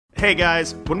Hey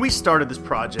guys, when we started this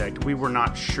project, we were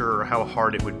not sure how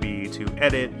hard it would be to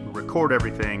edit, record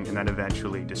everything, and then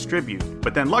eventually distribute.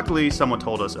 But then luckily, someone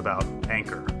told us about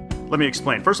Anchor. Let me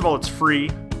explain. First of all, it's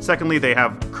free. Secondly, they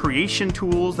have creation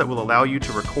tools that will allow you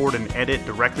to record and edit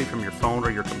directly from your phone or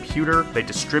your computer. They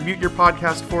distribute your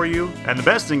podcast for you. And the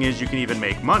best thing is you can even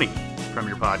make money from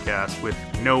your podcast with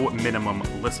no minimum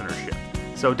listenership.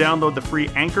 So download the free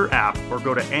Anchor app or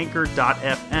go to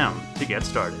anchor.fm to get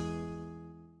started.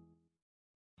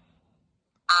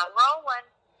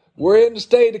 We're in a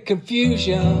state of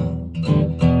confusion.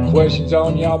 Questions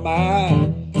on your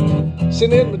mind.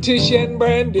 Send in Leticia and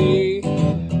Brandy.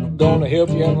 Gonna help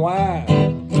you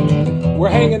unwind. We're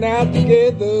hanging out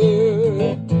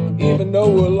together, even though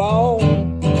we're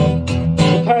alone.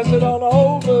 So pass it on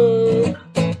over.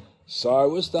 Sorry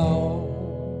we're stoned.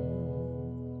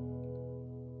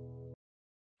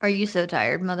 Are you so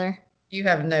tired, Mother? You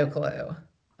have no clue.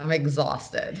 I'm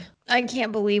exhausted. I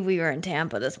can't believe we were in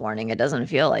Tampa this morning. It doesn't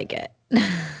feel like it.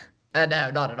 No,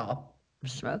 not at all.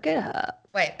 Smoke it up.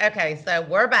 Wait, okay, so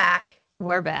we're back.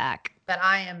 We're back. But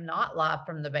I am not live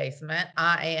from the basement.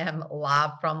 I am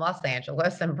live from Los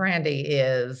Angeles, and Brandy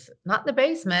is not in the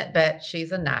basement, but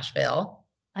she's in Nashville.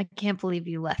 I can't believe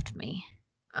you left me.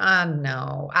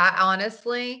 No,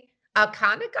 I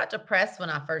kind of got depressed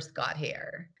when I first got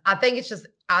here. I think it's just,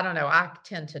 I don't know. I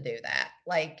tend to do that.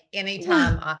 Like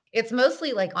anytime, it's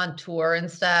mostly like on tour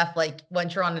and stuff. Like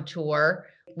once you're on a tour,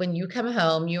 when you come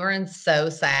home, you are so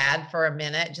sad for a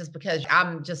minute just because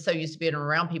I'm just so used to being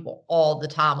around people all the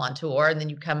time on tour. And then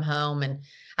you come home and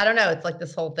I don't know, it's like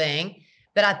this whole thing.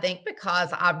 But I think because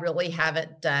I really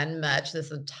haven't done much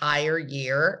this entire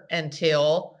year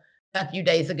until a few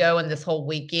days ago and this whole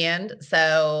weekend.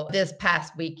 So this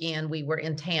past weekend, we were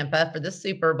in Tampa for the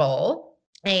Super Bowl.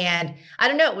 And I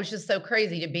don't know, it was just so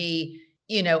crazy to be,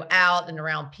 out and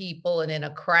around people and in a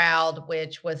crowd,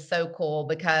 which was so cool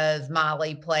because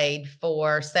Miley played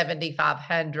for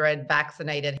 7,500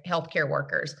 vaccinated healthcare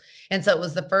workers. And so it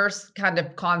was the first kind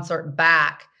of concert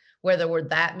back where there were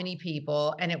that many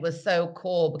people. And it was so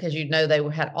cool because, they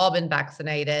had all been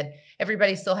vaccinated.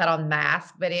 Everybody still had on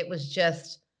masks, but it was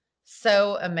just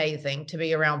so amazing to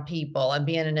be around people and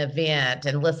be in an event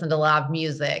and listen to live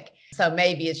music. So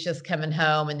maybe it's just coming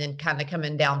home and then kind of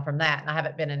coming down from that. And I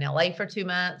haven't been in LA for 2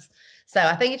 months. So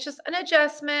I think it's just an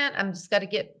adjustment. I'm just got to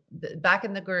get back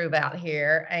in the groove out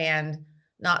here, and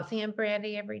not seeing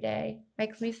Brandy every day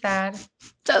makes me sad.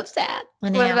 So sad.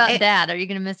 What about Dad? Are you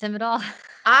going to miss him at all?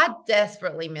 I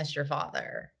desperately miss your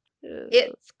father.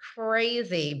 It's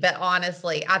crazy, but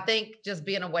honestly, I think just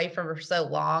being away from her so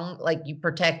long, like you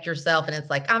protect yourself, and it's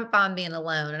like I'm fine being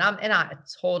alone, and I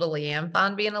totally am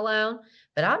fine being alone,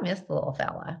 but I miss the little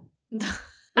fella.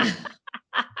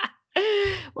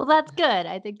 Well, that's good.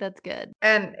 I think that's good,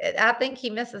 and I think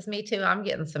he misses me too. I'm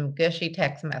getting some gushy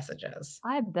text messages.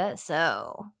 I bet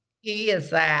so. He is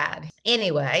sad.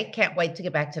 Anyway, can't wait to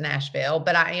get back to Nashville,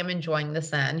 but I am enjoying the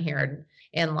sun here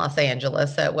in Los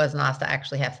Angeles. So it was nice to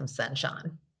actually have some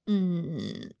sunshine.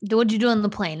 What'd you do on the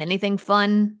plane? Anything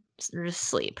fun or just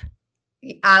sleep?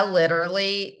 I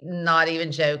literally, not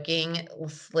even joking,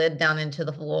 slid down into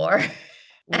the floor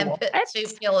and put 2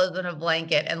 pillows and a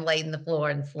blanket and laid in the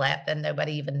floor and slept, and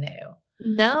nobody even knew.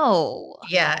 No.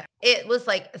 Yeah, it was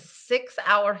like a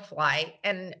 6-hour flight.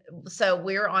 And so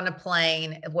we're on a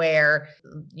plane where,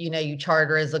 you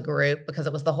charter as a group because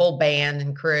it was the whole band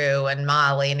and crew and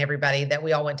Miley and everybody that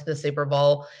we all went to the Super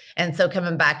Bowl. And so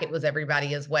coming back, it was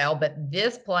everybody as well. But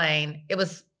this plane, it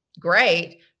was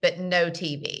great, but no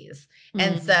TVs.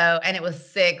 And and it was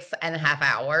 6.5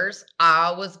 hours.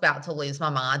 I was about to lose my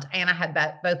mind, and I had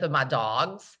both of my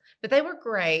dogs. But they were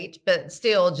great, but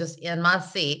still just in my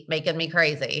seat, making me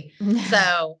crazy.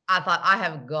 So I thought I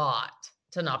have got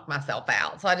to knock myself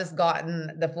out. So I just got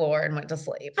in the floor and went to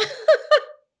sleep.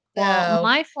 Well,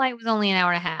 my flight was only an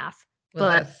hour and a half.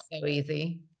 But that's so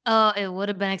easy. Oh, it would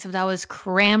have been, except I was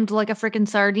crammed like a freaking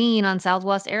sardine on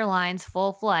Southwest Airlines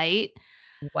full flight.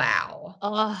 Wow.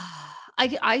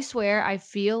 I swear, I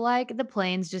feel like the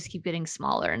planes just keep getting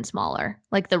smaller and smaller,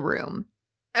 like the room.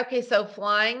 Okay, so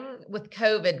flying with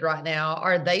COVID right now,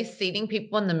 are they seating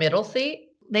people in the middle seat?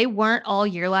 They weren't all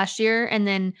year last year, and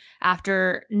then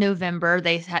after November,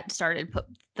 they had started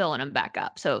filling them back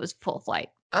up, so it was full flight.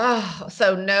 Oh,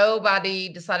 so nobody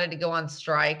decided to go on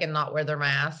strike and not wear their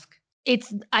mask?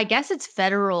 I guess it's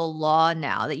federal law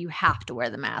now that you have to wear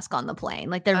the mask on the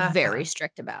plane. Like they're very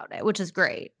strict about it, which is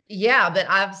great. Yeah, but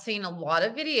I've seen a lot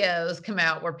of videos come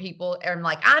out where people are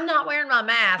like, I'm not wearing my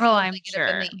mask. Oh, I'm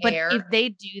sure. But if they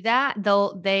do that,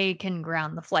 they can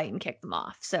ground the flight and kick them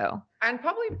off. So and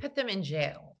probably put them in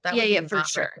jail. Yeah, for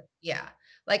sure. Yeah.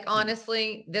 Like,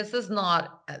 honestly, this is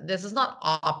not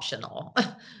optional.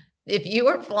 If you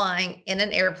are flying in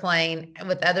an airplane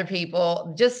with other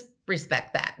people, just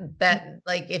respect that.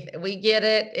 Like, if we get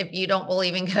it, if you don't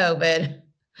believe in COVID,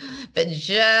 but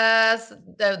just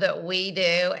know that we do,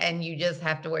 and you just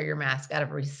have to wear your mask out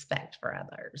of respect for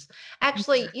others.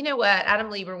 Actually, you know what? Adam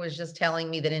Lieber was just telling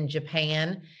me that in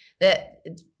Japan, that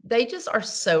they just are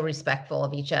so respectful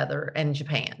of each other in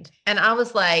Japan. And I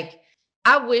was like,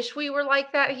 I wish we were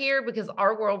like that here, because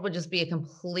our world would just be a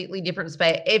completely different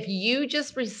space if you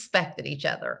just respected each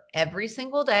other every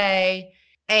single day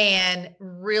and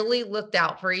really looked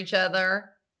out for each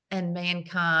other and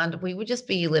mankind. We would just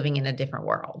be living in a different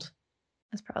world.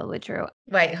 That's probably true.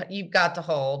 Wait, you've got to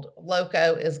hold.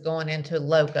 Loco is going into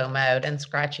loco mode and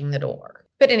scratching the door.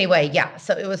 But anyway, yeah,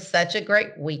 so it was such a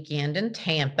great weekend in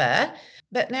Tampa.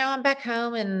 But now I'm back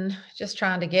home and just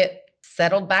trying to get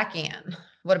settled back in.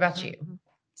 What about you?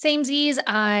 Samesies.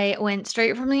 I went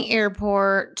straight from the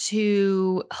airport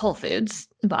to Whole Foods,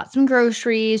 bought some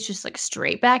groceries, just like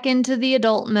straight back into the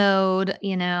adult mode,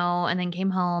 and then came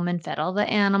home and fed all the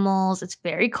animals. It's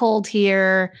very cold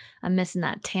here. I'm missing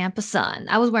that Tampa sun.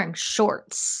 I was wearing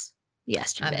shorts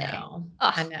yesterday.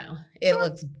 I know. It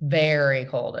looks very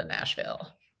cold in Nashville.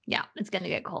 Yeah, it's going to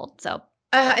get cold. So,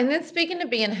 and then speaking of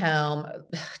being home,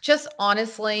 just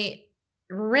honestly,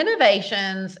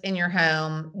 renovations in your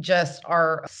home just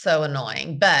are so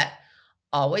annoying, but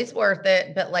always worth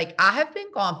it. But like, I have been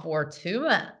gone for 2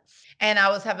 months and I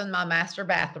was having my master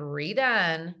bath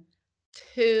redone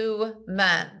 2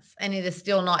 months and it is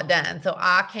still not done. So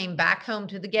I came back home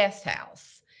to the guest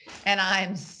house and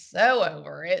I'm so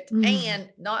over it. And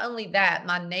not only that,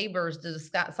 my neighbors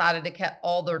decided to cut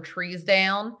all their trees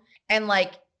down, and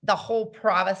like the whole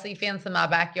privacy fence in my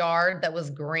backyard that was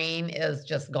green is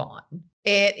just gone.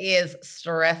 It is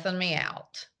stressing me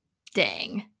out.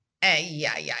 Dang.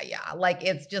 Yeah. Like,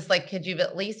 it's just like, could you have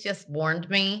at least just warned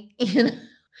me?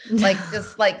 Like,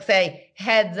 just like say,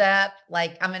 heads up,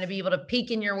 like I'm going to be able to peek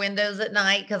in your windows at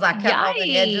night because I cut all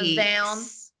the edges down.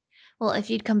 Well, if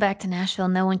you'd come back to Nashville,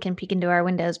 no one can peek into our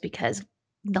windows because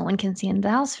no one can see into the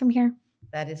house from here.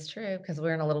 That is true, because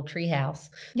we're in a little tree house.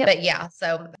 Yep. But yeah,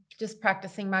 so just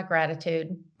practicing my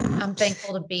gratitude. I'm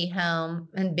thankful to be home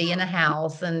and be in a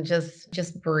house and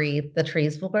just breathe. The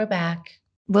trees will grow back.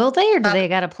 Will they, or do they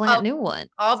got to plant new ones?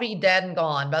 I'll be dead and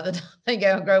gone by the time they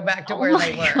grow back to where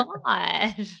they were.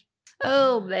 Gosh.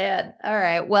 Oh man. All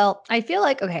right. Well, I feel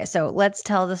like, okay, so let's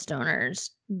tell the stoners.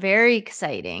 Very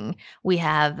exciting. We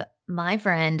have my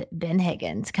friend Ben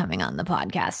Higgins coming on the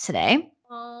podcast today.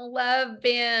 Oh, love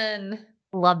Ben.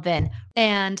 Love Ben.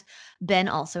 And Ben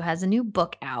also has a new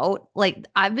book out. Like,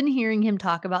 I've been hearing him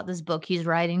talk about this book he's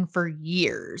writing for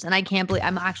years. And I can't believe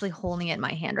I'm actually holding it in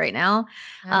my hand right now.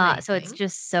 So it's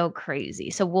just so crazy.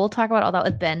 So we'll talk about all that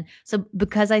with Ben. So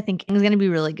because I think it's going to be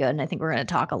really good and I think we're going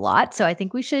to talk a lot. So I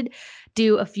think we should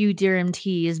do a few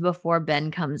DRMTs before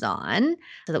Ben comes on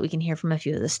so that we can hear from a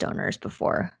few of the stoners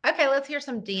before. Okay, let's hear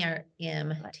some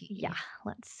DRMT. Yeah,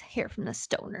 let's hear from the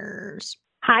stoners.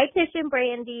 Hi, Tish and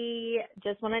Brandy.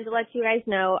 Just wanted to let you guys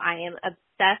know I am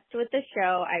obsessed with the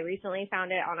show. I recently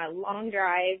found it on a long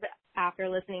drive after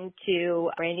listening to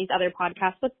Brandy's other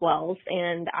podcast with Wells,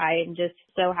 and I'm just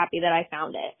so happy that I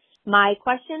found it. My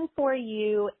question for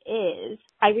you is,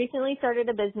 I recently started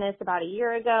a business about a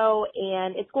year ago,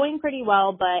 and it's going pretty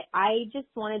well, but I just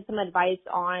wanted some advice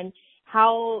on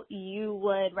how you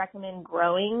would recommend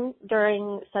growing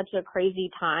during such a crazy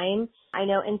time. I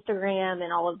know Instagram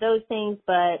and all of those things,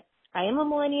 but I am a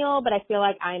millennial, but I feel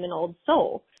like I'm an old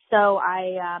soul. So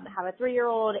I have a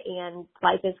 3-year-old and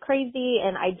life is crazy,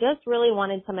 and I just really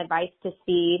wanted some advice to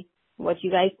see what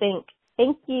you guys think.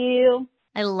 Thank you.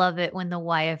 I love it when the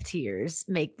YFTers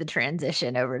make the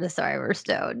transition over to Sorry We're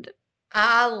Stoned.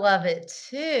 I love it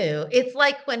too. It's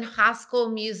like when High School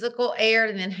Musical aired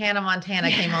and then Hannah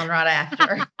Montana came on right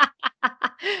after.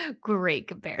 Great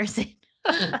comparison.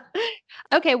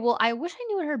 Okay, well, I wish I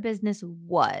knew what her business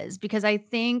was, because I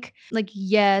think, like,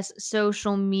 yes,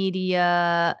 social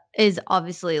media is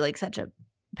obviously like such a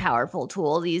powerful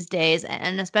tool these days,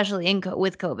 and especially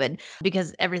with COVID,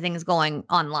 because everything is going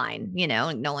online,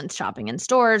 like no one's shopping in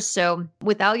stores. So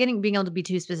without being able to be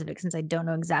too specific, since I don't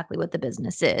know exactly what the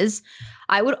business is,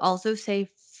 I would also say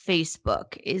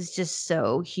Facebook is just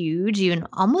so huge, even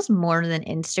almost more than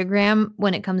Instagram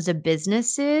when it comes to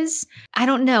businesses. I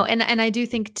don't know. And I do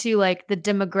think too, like, the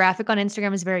demographic on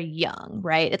Instagram is very young,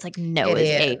 right? It's like Noah's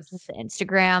age with the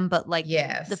Instagram, but like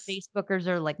the Facebookers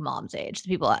are like mom's age, the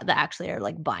people that actually are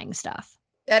like buying stuff.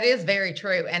 That is very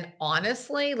true. And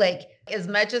honestly, like, as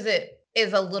much as it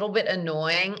is a little bit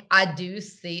annoying, I do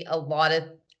see a lot of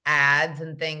ads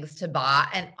and things to buy.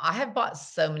 And I have bought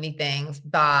so many things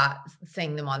by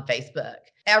seeing them on Facebook.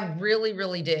 I really,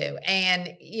 really do.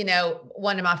 And,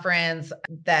 one of my friends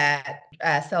that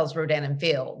sells Rodan and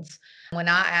Fields, when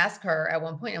I asked her at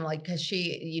one point, I'm like, because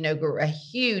she, grew a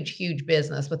huge, huge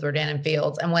business with Rodan and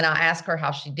Fields. And when I asked her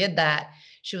how she did that,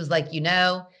 she was like,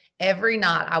 every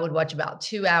night I would watch about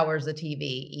 2 hours of TV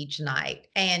each night.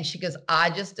 And she goes,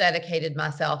 I just dedicated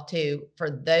myself to, for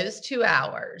those 2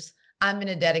 hours, I'm going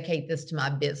to dedicate this to my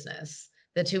business.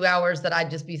 The 2 hours that I'd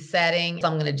just be setting, so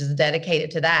I'm going to just dedicate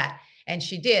it to that. And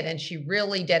she did. And she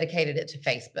really dedicated it to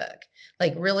Facebook,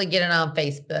 like really getting on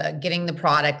Facebook, getting the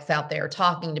products out there,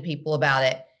 talking to people about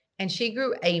it. And she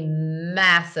grew a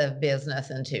massive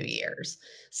business in 2 years.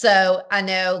 So I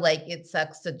know like it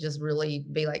sucks to just really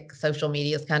be like social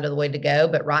media is kind of the way to go.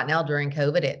 But right now during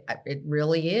COVID, it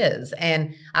really is.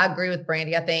 And I agree with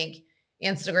Brandy. I think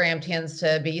Instagram tends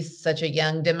to be such a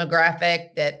young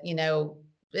demographic that,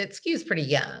 it skews pretty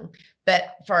young.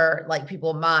 But for like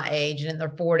people my age and in their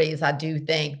 40s, I do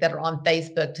think that are on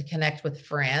Facebook to connect with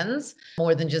friends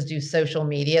more than just do social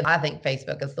media. I think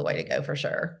Facebook is the way to go for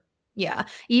sure. Yeah.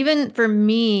 Even for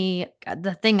me,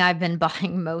 the thing I've been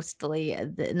buying mostly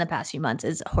in the past few months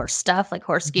is horse stuff, like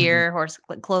horse Mhm. gear, horse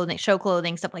clothing, show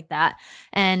clothing, stuff like that.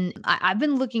 And I've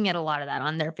been looking at a lot of that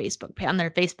on their on their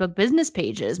Facebook business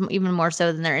pages, even more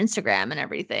so than their Instagram and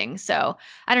everything. So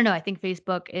I don't know. I think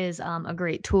Facebook is a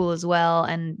great tool as well.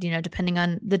 And, depending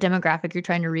on the demographic you're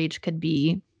trying to reach, could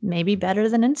be maybe better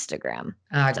than Instagram.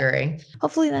 I So agree.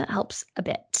 hopefully that helps a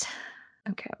bit.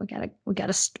 Okay, we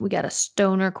got a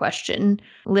stoner question,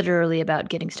 literally about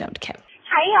getting stoned. Okay.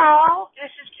 Hi, y'all. This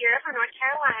is Kira from North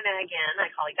Carolina again. I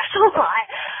call you guys a lot,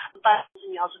 but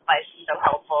y'all's advice is so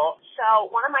helpful. So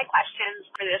one of my questions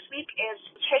for this week is,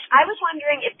 Tish, I was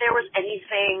wondering if there was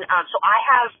anything, I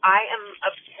am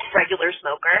a regular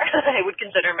smoker. I would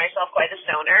consider myself quite a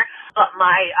stoner, but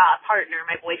my partner,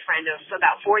 my boyfriend of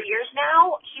about 4 years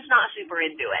now, he's not super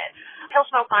into it. He'll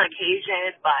smoke on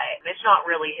occasion, but it's not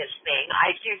really his thing.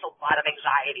 I experience a lot of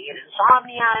anxiety and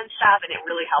insomnia and stuff, and it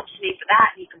really helps me for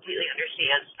that. And he completely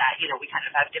understands that, we kind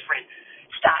of have different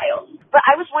styles. But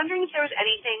I was wondering if there was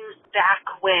anything back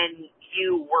when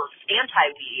you were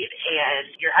anti-weed and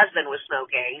your husband was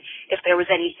smoking, if there was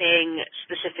anything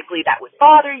specifically that would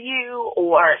bother you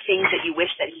or things that you wish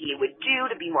that he would do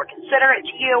to be more considerate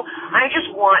to you. I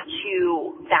just want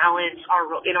to balance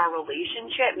in our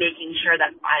relationship, making sure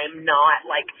that I'm not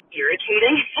like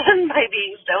irritating him by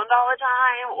being stoned all the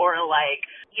time or like,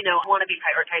 I want to be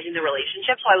prioritizing the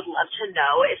relationship. So I would love to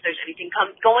know if there's anything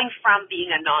going from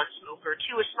being a non-smoker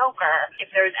to a smoker,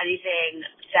 if there's anything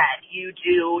that you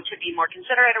do to be more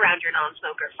considerate around your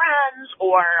non-smoker friends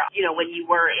or, when you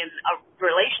were in a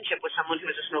relationship with someone who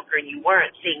was a smoker and you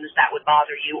weren't, things that would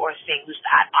bother you or things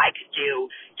that I could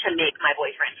do to make my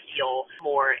boyfriend feel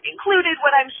more included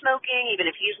when I'm smoking, even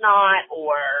if he's not,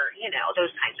 or,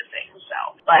 those kinds of things.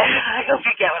 So, but I hope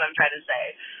you get what I'm trying to say.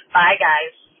 Bye,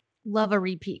 guys. Love a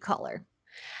repeat caller.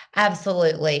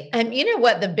 Absolutely. And you know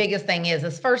what the biggest thing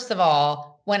is first of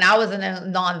all, when I was a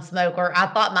non-smoker, I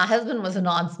thought my husband was a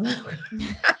non-smoker.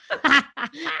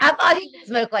 I thought he would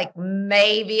smoke like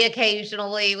maybe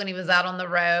occasionally when he was out on the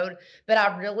road, but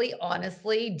I really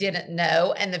honestly didn't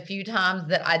know. And the few times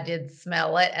that I did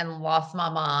smell it and lost my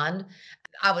mind,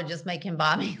 I would just make him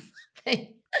buy me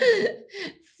something.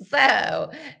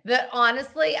 So, but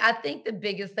honestly, I think the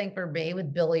biggest thing for me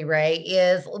with Billy Ray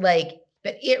is like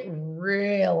that it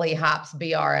really hops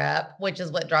BR up, which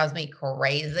is what drives me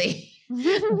crazy.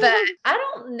 But I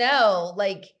don't know,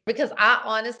 like, because I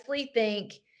honestly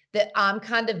think that I'm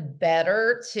kind of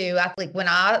better I think when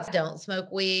I don't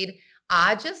smoke weed,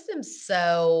 I just am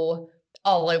so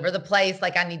all over the place.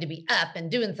 Like I need to be up and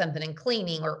doing something and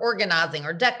cleaning or organizing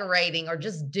or decorating or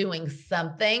just doing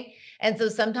something. And so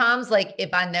sometimes like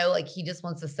if I know like he just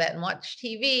wants to sit and watch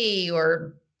TV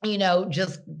or,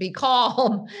 just be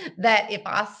calm, that if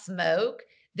I smoke,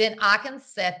 then I can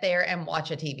sit there and watch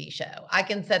a TV show. I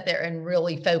can sit there and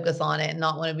really focus on it and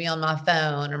not want to be on my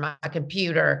phone or my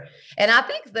computer. And I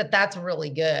think that that's really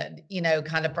good,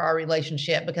 kind of for our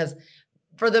relationship because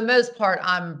for the most part,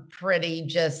 I'm pretty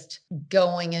just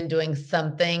going and doing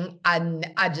something.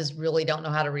 I just really don't know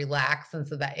how to relax. And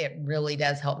so that it really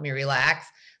does help me relax.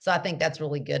 So I think that's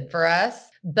really good for us.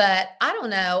 But I don't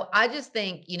know. I just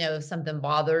think, if something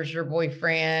bothers your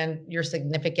boyfriend, your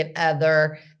significant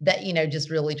other, that, just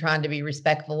really trying to be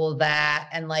respectful of that.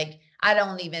 And like, I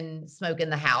don't even smoke in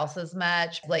the house as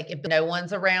much. Like if no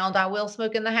one's around, I will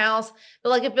smoke in the house. But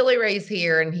like if Billy Ray's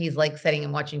here and he's like sitting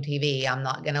and watching TV, I'm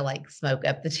not going to like smoke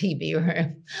up the TV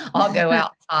room. I'll go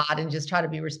outside and just try to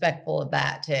be respectful of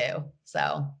that too.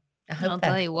 So I I'll hope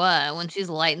tell that's you what, when she's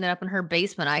lighting it up in her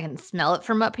basement, I can smell it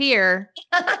from up here.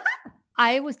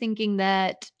 I was thinking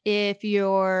that if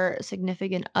your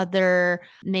significant other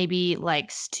maybe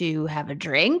likes to have a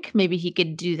drink, maybe he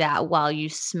could do that while you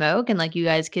smoke and like you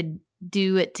guys could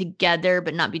do it together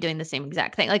but not be doing the same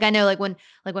exact thing. Like I know like when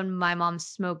my mom's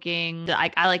smoking,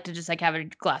 I like to just like have a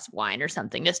glass of wine or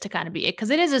something just to kind of be it because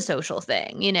it is a social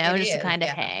thing, it just to is. kind of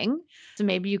Yeah. hang. So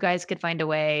maybe you guys could find a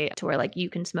way to where like you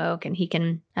can smoke and he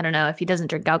can, I don't know, if he doesn't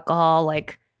drink alcohol,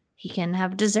 like he can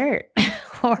have dessert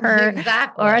or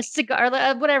Exactly. or a cigar,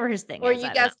 or whatever his thing Or is. you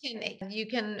I don't guys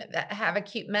can have a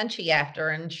cute munchie after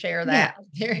and share know. Yeah.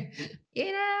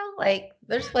 that. Like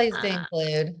there's ways to Uh,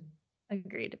 include.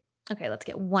 Agreed. Okay, let's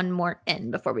get one more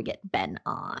in before we get Ben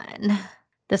on.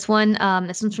 This one's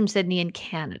from Sydney in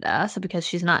Canada. So because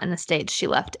she's not in the States, she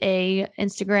left a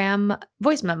Instagram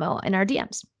voice memo in our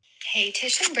DMs. Hey,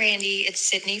 Tish and Brandy, it's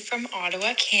Sydney from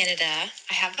Ottawa, Canada.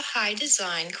 I have a high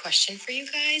design question for you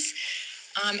guys.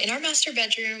 In our master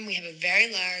bedroom, we have a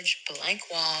very large blank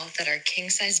wall that our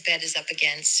king-size bed is up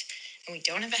against, and we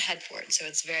don't have a headboard, so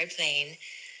it's very plain.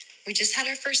 We just had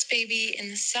our first baby in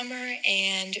the summer,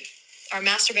 and our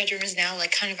master bedroom is now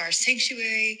like kind of our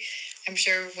sanctuary. I'm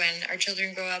sure when our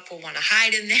children grow up, we'll want to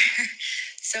hide in there.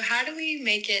 So how do we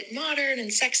make it modern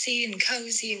and sexy and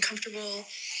cozy and comfortable?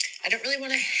 I don't really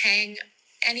want to hang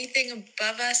anything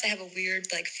above us. I have a weird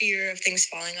fear of things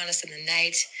falling on us in the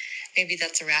night. Maybe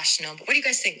that's irrational, but what do you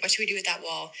guys think? What should we do with that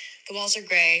wall? The walls are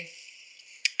gray.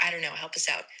 I don't know. Help us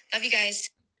out. Love you guys.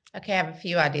 Okay, I have a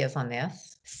few ideas on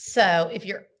this. So if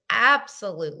you're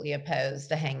absolutely opposed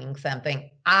to hanging something,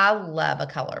 I love a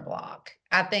color block.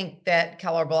 I think that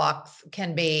color blocks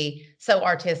can be so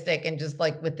artistic and just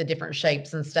like with the different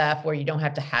shapes and stuff where you don't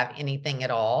have to have anything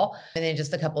at all. And then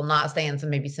just a couple nightstands and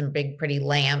maybe some big pretty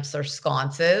lamps or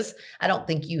sconces. I don't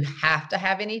think you have to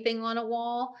have anything on a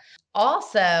wall.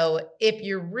 Also, if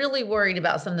you're really worried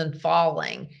about something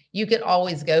falling, you could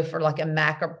always go for like a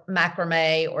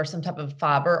macrame or some type of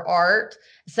fiber art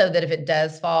so that if it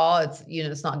does fall,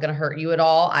 it's not going to hurt you at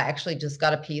all. I actually just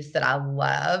got a piece that I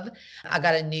love. I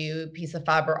got a new piece of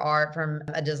fiber art from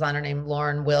a designer named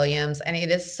Lauren Williams, and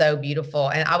it is so beautiful.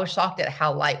 And I was shocked at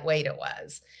how lightweight it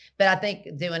was. But I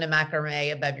think doing a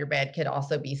macrame above your bed could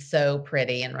also be so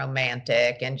pretty and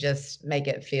romantic and just make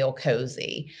it feel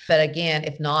cozy. But again,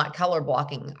 if not, color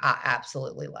blocking, I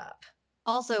absolutely love.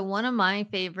 Also, one of my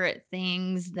favorite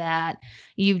things that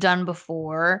you've done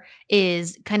before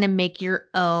is kind of make your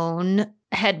own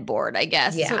headboard, I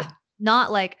guess. So Yeah.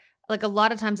 not like a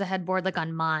lot of times a headboard like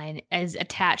on mine is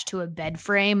attached to a bed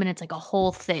frame and it's like a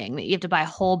whole thing that you have to buy a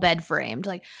whole bed framed.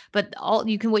 But what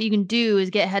you can do is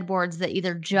get headboards that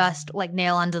either just like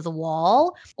nail onto the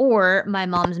wall, or my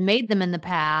mom's made them in the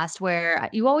past where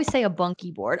you always say a bunky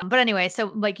board. But anyway,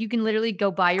 so like you can literally go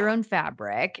buy your own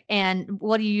fabric, and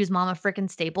what do you use, mom? A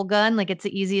freaking staple gun? Like it's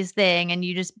the easiest thing, and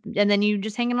then you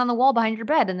just hang it on the wall behind your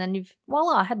bed, and then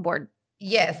voila, headboard.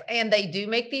 Yes, and they do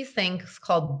make these things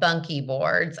called bunkie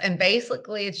boards. And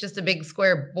basically, it's just a big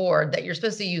square board that you're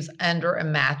supposed to use under a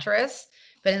mattress.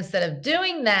 But instead of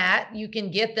doing that, you can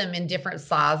get them in different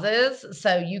sizes.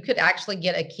 So you could actually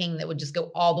get a king that would just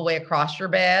go all the way across your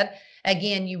bed.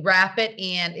 Again, you wrap it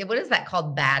in, what is that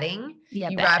called? Batting. Yeah,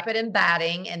 You batting. wrap it in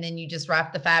batting, and then you just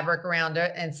wrap the fabric around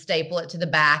it and staple it to the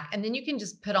back. And then you can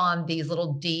just put on these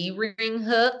little D-ring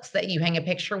hooks that you hang a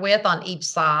picture with on each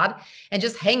side and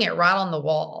just hang it right on the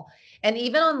wall. And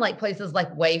even on like places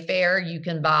like Wayfair, you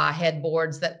can buy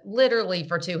headboards that literally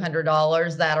for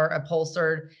 $200 that are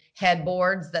upholstered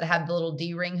headboards that have the little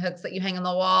D-ring hooks that you hang on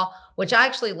the wall, which I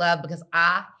actually love because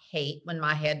I hate when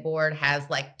my headboard has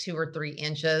like 2 or 3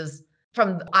 inches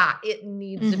from it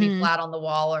needs to be flat on the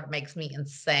wall or it makes me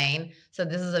insane. So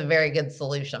this is a very good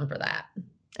solution for that.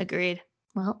 Agreed.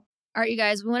 Well, all right, you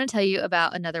guys, we want to tell you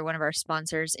about another one of our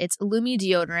sponsors. It's Lumi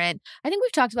Deodorant. I think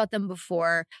we've talked about them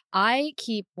before. I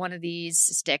keep one of these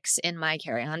sticks in my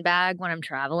carry-on bag when I'm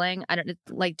traveling. I don't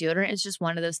like deodorant. It's just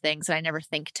one of those things that I never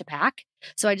think to pack.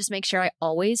 So I just make sure I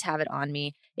always have it on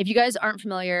me. If you guys aren't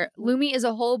familiar, Lumi is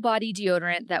a whole body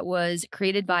deodorant that was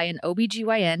created by an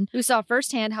OBGYN who saw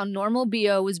firsthand how normal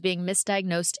BO was being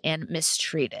misdiagnosed and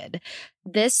mistreated.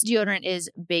 This deodorant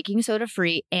is baking soda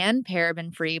free and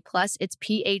paraben free, plus it's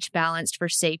pH balanced for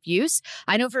safe use.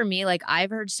 I know for me, like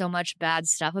I've heard so much bad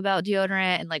stuff about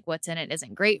deodorant and like what's in it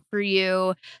isn't great for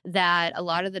you that a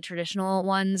lot of the traditional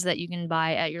ones that you can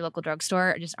buy at your local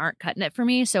drugstore just aren't cutting it for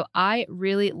me. So I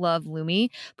really love Lumi.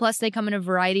 Plus they come in a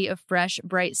variety of fresh,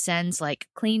 bright scents like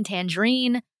clean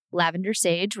tangerine, lavender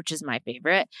sage, which is my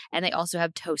favorite, and they also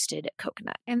have toasted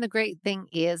coconut. And the great thing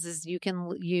is you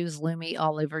can use Lumi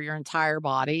all over your entire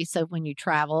body. So when you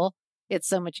travel, it's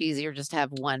so much easier just to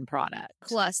have one product.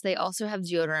 Plus, they also have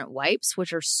deodorant wipes,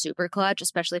 which are super clutch,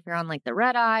 especially if you're on like the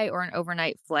red eye or an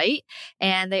overnight flight.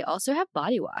 And they also have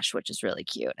body wash, which is really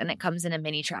cute. And it comes in a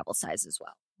mini travel size as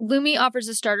well. Lumi offers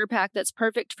a starter pack that's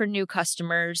perfect for new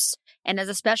customers. And as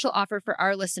a special offer for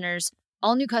our listeners,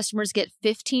 all new customers get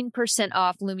 15%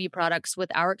 off Lumi products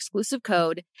with our exclusive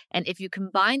code. And if you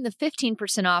combine the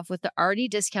 15% off with the already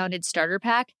discounted starter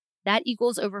pack, that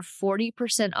equals over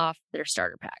 40% off their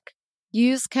starter pack.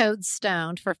 Use code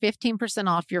STONED for 15%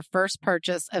 off your first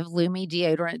purchase of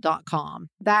LumiDeodorant.com.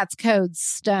 That's code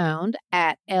STONED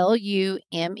at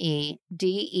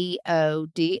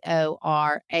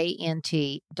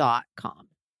LumiDeodorant.com.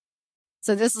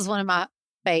 So this is one of my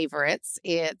favorites.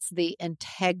 It's the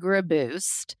Integra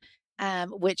Boost,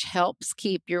 which helps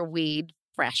keep your weed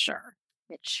fresher.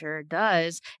 It sure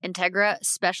does. Integra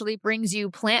specially brings you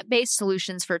plant-based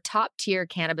solutions for top-tier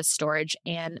cannabis storage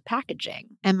and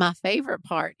packaging. And my favorite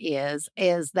part is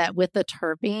that with the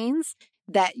terpenes,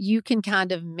 that you can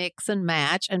kind of mix and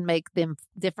match and make them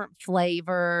different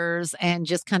flavors and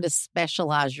just kind of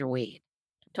specialize your weed.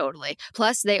 Totally.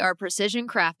 Plus, they are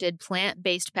precision-crafted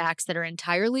plant-based packs that are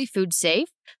entirely food-safe,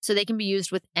 so they can be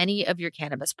used with any of your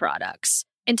cannabis products.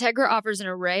 Integra offers an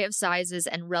array of sizes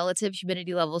and relative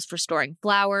humidity levels for storing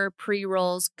flour,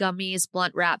 pre-rolls, gummies,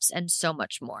 blunt wraps, and so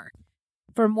much more.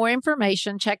 For more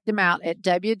information, check them out at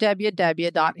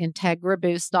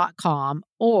www.integraboost.com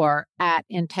or at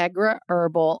Integra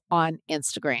Herbal on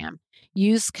Instagram.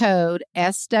 Use code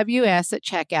SWS at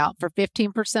checkout for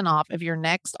 15% off of your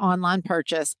next online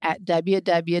purchase at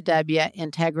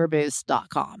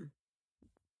www.integraboost.com.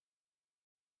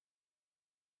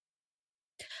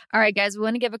 All right, guys, we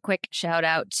want to give a quick shout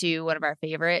out to one of our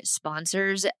favorite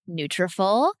sponsors,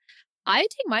 Nutrafol. I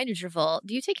take my Nutrafol.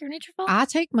 Do you take your Nutrafol? I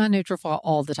take my Nutrafol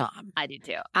all the time. I do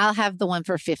too. I'll have the one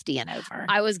for 50 and over.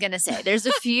 I was going to say, there's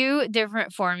a few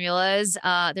different formulas.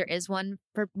 There is one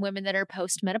for women that are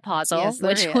postmenopausal, Yes,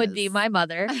 which there would is. be my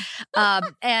mother.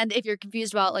 And if you're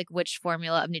confused about like which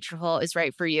formula of Nutrafol is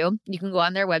right for you, you can go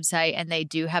on their website and they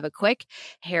do have a quick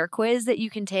hair quiz that you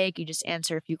can take. You just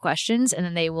answer a few questions and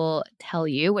then they will tell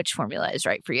you which formula is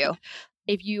right for you.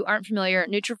 If you aren't familiar,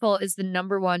 Nutrafol is the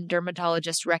 #1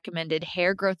 dermatologist recommended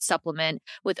hair growth supplement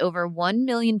with over 1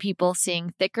 million people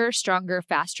seeing thicker, stronger,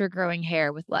 faster growing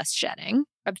hair with less shedding.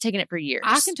 I've taken it for years.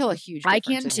 I can tell a huge I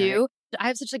difference can in hair. too. I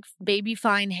have such like baby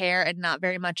fine hair and not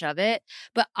very much of it,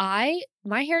 but my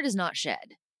hair does not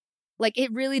shed. Like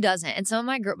it really doesn't. And some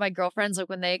of my girlfriends, like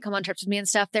when they come on trips with me and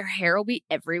stuff, their hair will be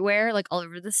everywhere, like all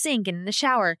over the sink and in the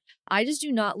shower. I just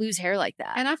do not lose hair like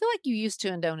that. And I feel like you used to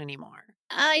and don't anymore.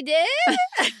 I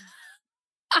did.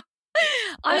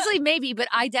 Honestly, maybe, but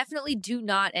I definitely do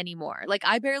not anymore. Like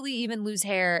I barely even lose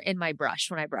hair in my brush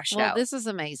when I brush it Well, out. this is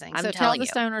amazing. I'm So tell telling the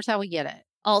you. stoners how we get it.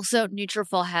 Also,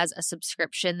 Nutrafol has a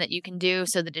subscription that you can do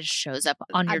so that it shows up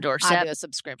on your doorstep. I do a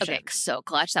subscription. Okay, so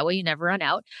clutch. That way you never run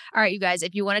out. All right, you guys,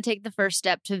 if you want to take the first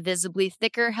step to visibly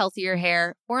thicker, healthier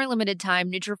hair for a limited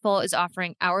time, Nutrafol is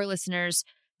offering our listeners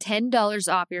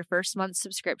 $10 off your first month's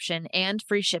subscription and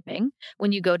free shipping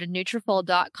when you go to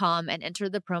Nutrafol.com and enter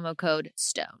the promo code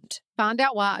STONED. Find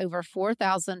out why over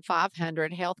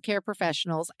 4,500 healthcare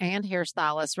professionals and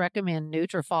hairstylists recommend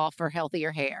Nutrafol for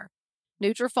healthier hair.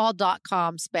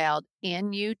 Nutrafol.com spelled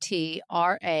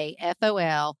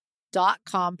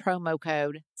Nutrafol.com promo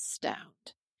code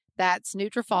STONED. That's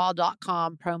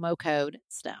Nutrafol.com promo code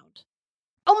STONED.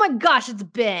 Oh my gosh, it's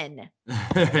Ben.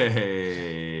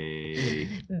 Hey.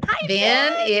 Hi,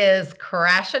 Ben is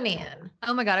crashing in.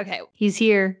 Oh my God. Okay. He's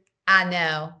here. I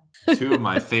know. Two of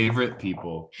my favorite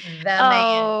people. The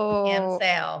man Oh,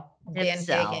 himself, Ben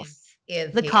himself. Higgins,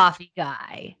 is the here. coffee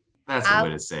guy. That's the way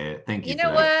to say it. Thank you. You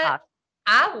know for that. what?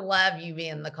 I love you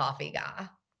being the coffee guy.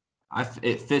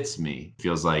 It fits me.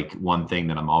 Feels like one thing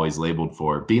that I'm always labeled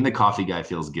for. Being the coffee guy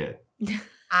feels good.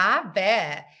 I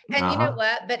bet. And you know Uh-huh.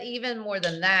 what? But even more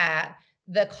than that,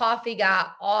 the coffee guy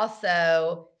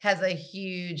also has a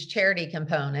huge charity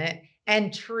component.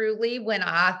 And truly, when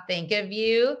I think of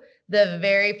you, the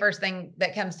very first thing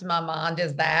that comes to my mind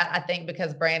is that. I think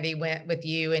because Brandy went with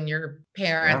you and your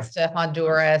parents to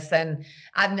Honduras, and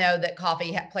I know that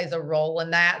coffee plays a role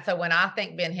in that. So when I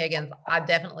think Ben Higgins, I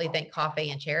definitely think coffee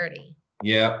and charity.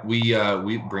 Yeah, we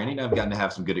Brandy and I have gotten to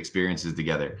have some good experiences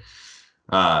together.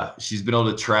 She's been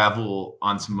able to travel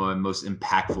on some of my most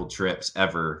impactful trips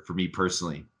ever for me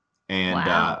personally. And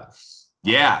Wow.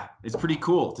 yeah, it's pretty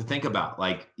cool to think about.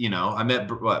 Like, I met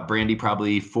Brandy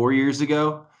probably 4 years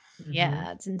ago.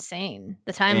 Yeah, it's insane.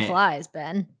 The time And- flies,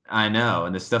 Ben. I know.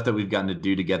 And the stuff that we've gotten to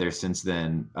do together since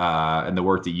then, and the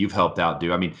work that you've helped out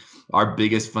do. I mean, our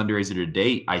biggest fundraiser to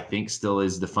date, I think, still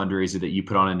is the fundraiser that you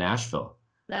put on in Nashville.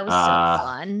 That was so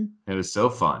fun. It was so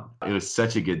fun. It was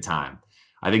such a good time.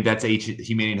 I think that's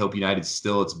Humane and Hope United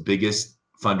still its biggest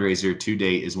fundraiser to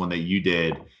date is one that you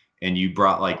did. And you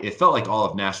brought it felt like all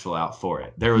of Nashville out for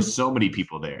it. There was so many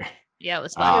people there. Yeah, it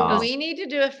was fun. We need to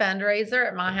do a fundraiser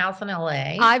at my house in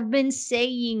LA. I've been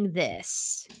saying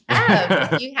this.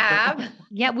 Oh, you have?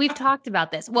 Yeah, we've talked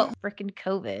about this. Well, freaking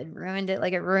COVID ruined it.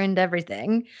 Like it ruined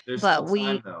everything. There's But still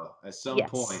time, though, at some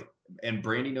point. And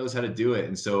Brandy knows how to do it.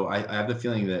 And so I have the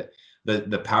feeling that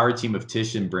the power team of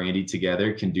Tish and Brandy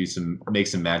together can make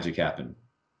some magic happen.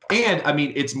 And I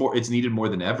mean, it's needed more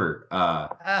than ever.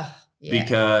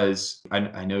 Because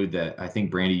I know that I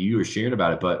think Brandy, you were sharing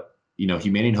about it, but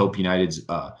Humane and Hope United's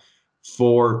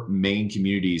 4 main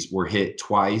communities were hit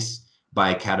twice by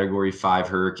a Category 5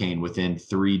 hurricane within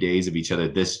 3 days of each other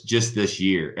this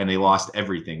year, and they lost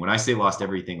everything. When I say lost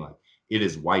everything, like it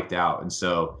is wiped out, and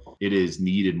so it is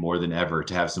needed more than ever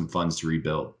to have some funds to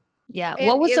rebuild. Yeah.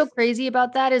 What was so crazy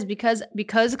about that is because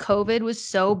COVID was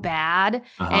so bad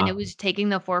and it was taking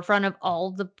the forefront of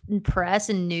all the press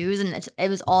and news, and it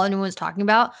was all anyone was talking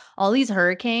about. All these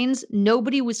hurricanes,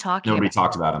 nobody was talking Nobody about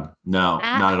talked about them. No,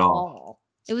 not at all.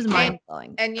 It was mind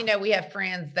blowing. And we have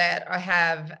friends that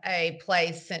have a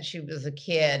place since she was a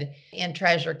kid in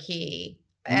Treasure Key,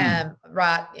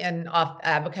 right off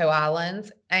Abaco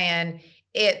Islands, and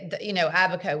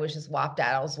Abaco was just wiped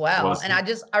out as well. And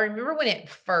I remember when it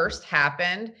first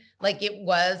happened, like it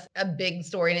was a big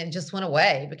story and it just went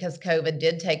away because COVID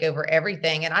did take over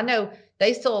everything. And I know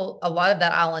a lot of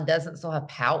that island doesn't still have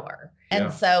power.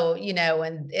 And so,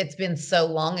 and it's been so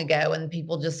long ago and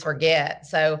people just forget.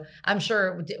 So I'm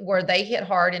sure, were they hit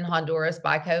hard in Honduras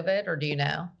by COVID, or do you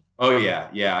know? Oh, yeah.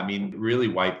 Yeah. I mean, really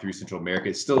wiped through Central America.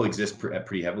 It still exists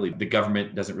pretty heavily. The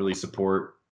government doesn't really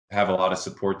have a lot of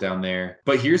support down there.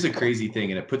 But here's a crazy thing,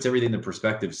 and it puts everything in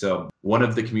perspective. So one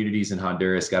of the communities in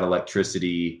Honduras got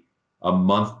electricity a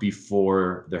month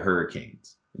before the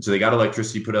hurricanes. And so they got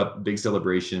electricity, put up, big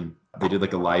celebration. They did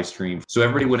like a live stream. So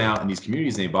everybody went out in these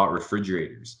communities and they bought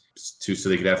refrigerators so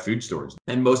they could have food stores.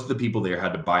 And most of the people there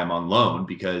had to buy them on loan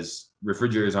because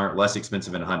refrigerators aren't less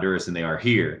expensive in Honduras than they are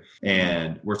here.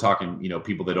 And we're talking,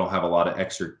 people that don't have a lot of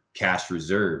extra cash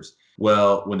reserves.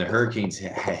 Well, when the hurricanes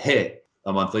hit,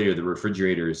 a month later, the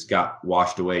refrigerators got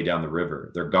washed away down the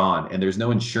river. They're gone. And there's no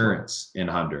insurance in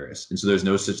Honduras. And so there's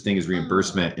no such thing as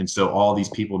reimbursement. And so all these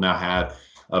people now have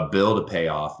a bill to pay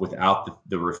off without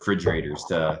the refrigerators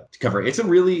to cover. It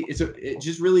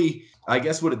just really, I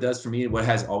guess what it does for me and what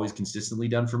has always consistently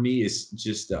done for me is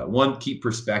just one, keep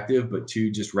perspective, but two,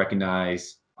 just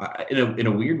recognize in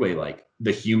a weird way, like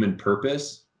the human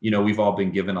purpose. We've all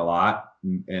been given a lot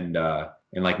and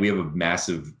like we have a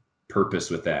massive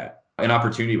purpose with that. An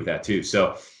opportunity with that too.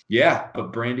 So yeah,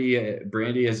 but Brandy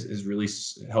has really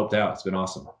helped out. It's been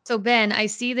awesome. So Ben, I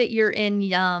see that you're in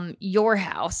your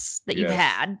house that you've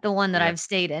had, the one that I've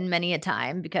stayed in many a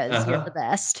time because you're the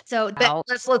best. So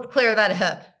let's clear that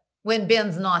up. When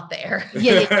Ben's not there.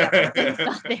 Yeah. Ben's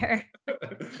not there.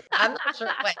 I'm not sure.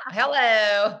 Wait,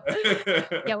 hello.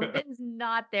 Yeah, when Ben's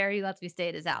not there, he lets me stay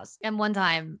at his house. And one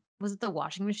time, was it the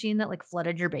washing machine that like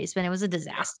flooded your basement? It was a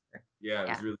disaster. Yeah, it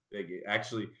was really big.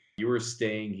 Actually, you were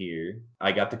staying here.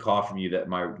 I got the call from you that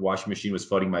my washing machine was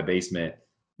flooding my basement.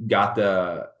 Got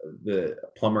the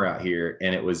plumber out here,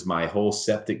 and it was my whole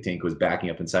septic tank was backing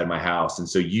up inside my house. And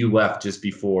so you left just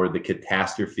before the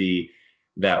catastrophe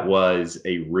that was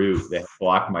a roof that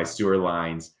blocked my sewer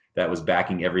lines that was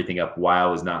backing everything up while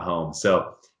I was not home.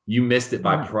 So you missed it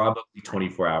by probably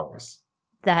 24 hours.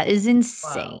 That is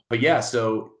insane. Wow. But yeah,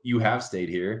 so you have stayed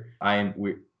here. I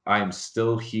am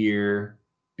still here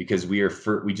because we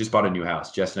just bought a new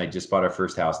house. Jess and I just bought our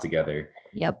first house together.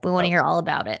 Yep. We want to hear all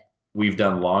about it. We've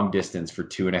done long distance for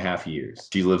 2.5 years.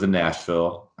 She lives in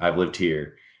Nashville. I've lived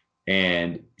here.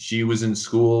 And she was in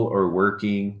school or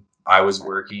working. I was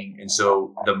working. And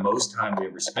so the most time we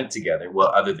ever spent together, well,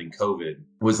 other than COVID,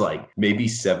 was like maybe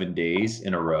 7 days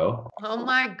in a row. Oh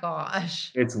my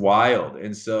gosh. It's wild.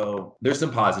 And so there's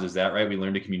some positives that, right? We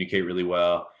learned to communicate really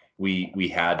well.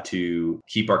 We had to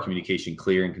keep our communication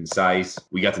clear and concise.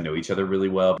 We got to know each other really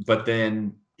well. But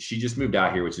then she just moved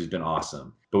out here, which has been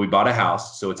awesome. But we bought a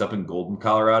house. So it's up in Golden,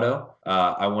 Colorado.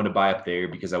 I wanted to buy up there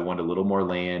because I wanted a little more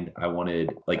land. I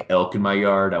wanted like elk in my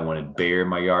yard. I wanted bear in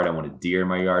my yard. I wanted deer in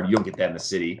my yard. You don't get that in the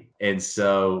city. And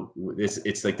so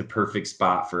it's like the perfect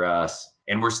spot for us.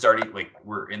 And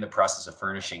we're in the process of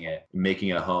furnishing it,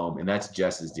 making a home. And that's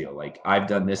Jess's deal. Like I've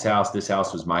done this house. This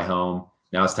house was my home.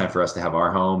 now it's time for us to have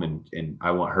our home, and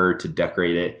I want her to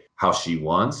decorate it how she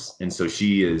wants. And so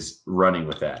she is running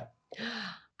with that.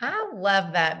 I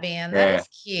love that, Ben. That is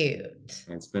cute.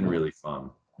 It's been really fun.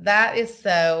 That is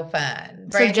so fun.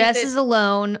 So Jess is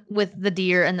alone with the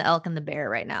deer and the elk and the bear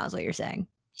right now, is what you're saying.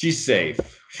 She's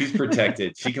safe. She's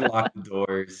protected. She can lock the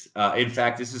doors. In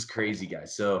fact, this is crazy,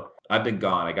 guys. So I've been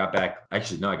gone. I got back.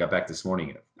 Actually, no, I got back this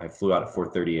morning. I flew out at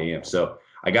 4:30 a.m. So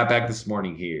I got back this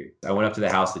morning here. I went up to the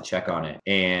house to check on it.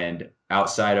 And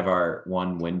outside of our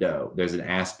one window, there's an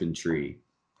aspen tree.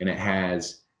 And it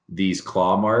has these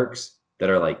claw marks that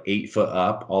are like 8 foot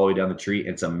up all the way down the tree.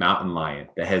 It's a mountain lion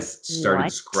that has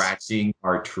started scratching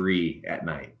our tree at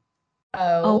night.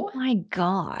 Oh my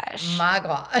gosh. My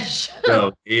gosh.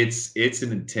 So it's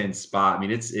an intense spot. I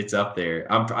mean, it's up there.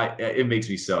 It makes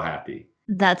me so happy.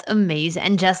 That's amazing.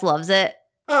 And Jess loves it.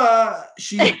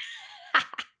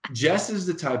 Jess is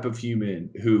the type of human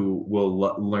who will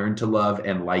learn to love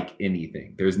and like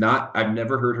anything. I've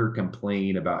never heard her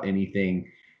complain about anything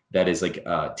that is like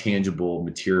a tangible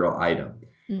material item.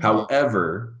 Mm-hmm.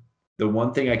 However, the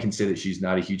one thing I can say that she's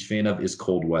not a huge fan of is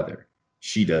cold weather.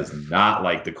 She does not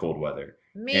like the cold weather.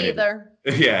 Me either.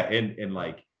 And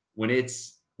like when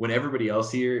everybody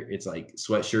else here, it's like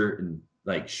sweatshirt and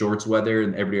like shorts weather,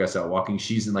 and everybody else out walking.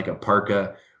 She's in like a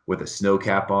parka with a snow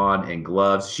cap on and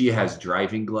gloves. She has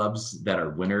driving gloves that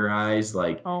are winterized.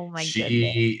 Like,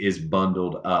 she is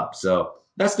bundled up. So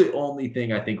that's the only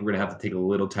thing I think we're gonna have to take a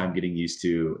little time getting used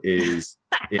to is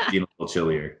it being a little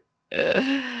chillier.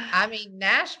 I mean,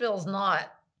 Nashville's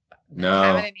not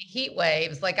having any heat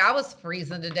waves. Like, I was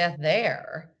freezing to death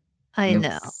there. I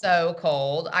know. So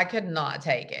cold. I could not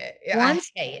take it.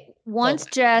 Once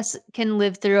Jess can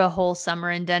live through a whole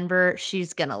summer in Denver,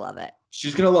 she's gonna love it.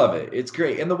 She's gonna love it. It's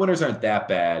great. And the winters aren't that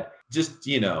bad. Just,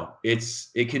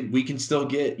 we can still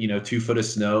get, 2 foot of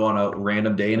snow on a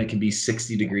random day, and it can be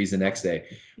 60 degrees the next day.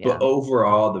 Yeah. But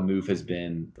overall, the move has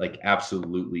been like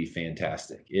absolutely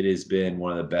fantastic. It has been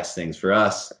one of the best things for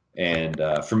us. And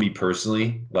for me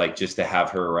personally, like just to have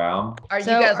her around. Are you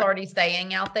guys already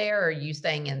staying out there, or are you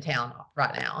staying in town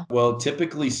right now? Well,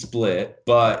 typically split,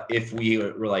 but if we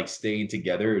were like staying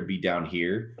together, it'd be down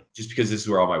here just because this is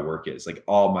where all my work is. Like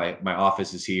all my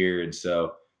office is here. And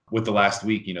so with the last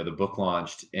week, the book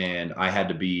launched and I had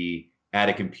to be at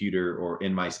a computer or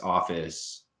in my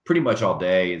office pretty much all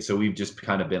day. And so we've just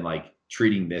kind of been like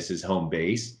treating this as home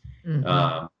base.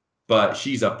 Mm-hmm. But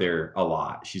she's up there a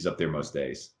lot. She's up there most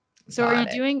days. So are you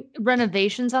doing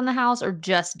renovations on the house or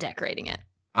just decorating it?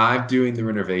 I'm doing the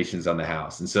renovations on the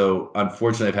house. And so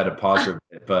unfortunately I've had to pause for a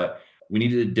bit, but we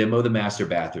needed to demo the master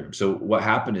bathroom. So what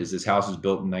happened is this house was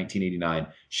built in 1989.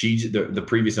 The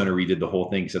previous owner redid the whole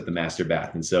thing except the master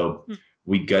bath. And so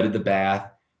we gutted the bath,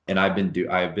 and I've been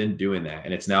doing that,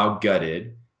 and it's now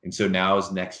gutted. And so now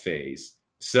is next phase.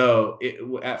 So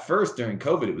at first during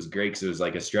COVID, it was great because it was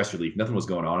like a stress relief. Nothing was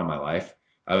going on in my life.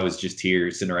 I was just here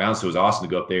sitting around. So it was awesome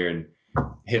to go up there and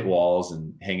hit walls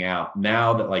and hang out.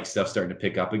 Now that like stuff's starting to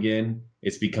pick up again,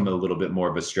 it's become a little bit more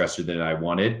of a stressor than I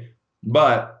wanted,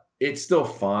 but it's still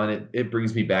fun. It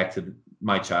brings me back to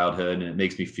my childhood, and it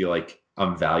makes me feel like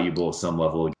I'm valuable at some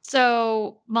level.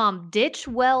 So, Mom, ditch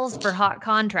Wells for hot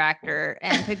contractor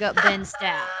and pick up Ben's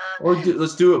staff. Or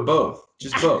let's do it both.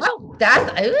 Just both. Oh,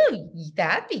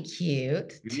 that'd be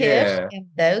cute. Tish and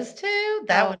those two.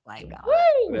 That'd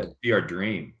be our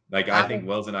dream. Like, I think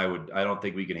Wells and I don't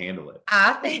think we can handle it.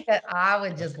 I think that I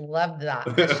would just love that.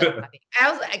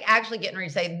 I was actually getting ready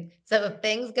to say, so if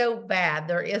things go bad,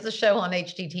 there is a show on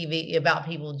HGTV about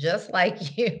people just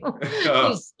like you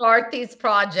who start these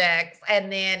projects,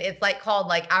 and then it's like called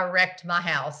like I wrecked my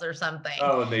house or something.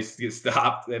 Oh, and they get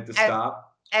stopped. They have to stop.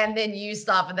 And then you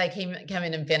stop and they come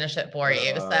in and finish it for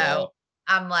you. So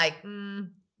I'm like,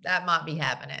 that might be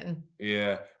happening.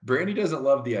 Yeah. Brandy doesn't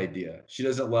love the idea. She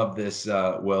doesn't love this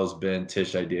Wells, Ben,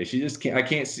 Tish idea. She just can't. I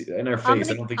can't see in her face.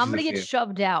 I don't think I'm going to get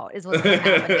shoved out is what's going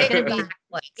to happen. It's going to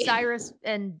be Cyrus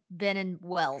and Ben and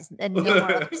Wells and no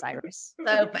more of Cyrus.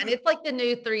 So, and it's like the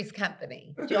new Three's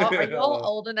Company. Are you all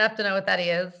old enough to know what that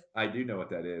is? I do know what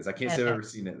that is. I can't say I've ever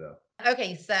seen it though.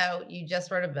 Okay. So you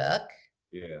just wrote a book.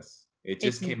 Yes. It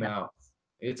just came out.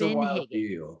 It's a wild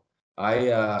deal.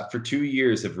 I, for 2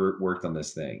 years, have worked on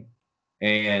this thing,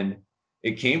 and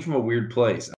it came from a weird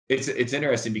place. It's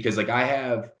interesting because like I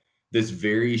have this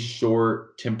very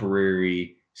short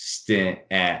temporary stint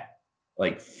at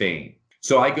like fame.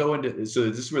 So this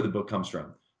is where the book comes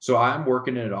from. So I'm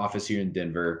working in an office here in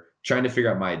Denver, trying to figure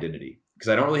out my identity because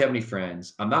I don't really have any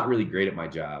friends. I'm not really great at my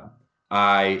job.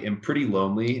 I am pretty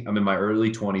lonely. I'm in my early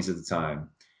 20s at the time.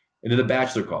 And then The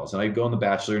Bachelor calls, and I go on The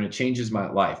Bachelor, and it changes my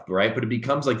life, right? But it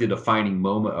becomes like the defining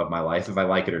moment of my life, if I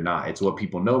like it or not. It's what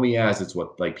people know me as. It's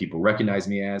what like people recognize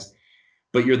me as.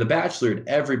 But you're The Bachelor, and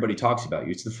everybody talks about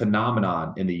you. It's the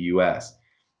phenomenon in the U.S.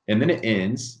 And then it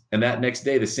ends, and that next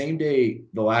day, the same day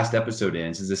the last episode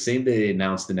ends, is the same day they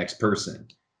announce the next person,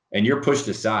 and you're pushed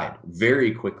aside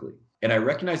very quickly. And I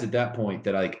recognized at that point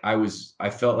that like I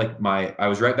felt like I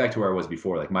was right back to where I was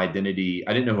before. Like my identity,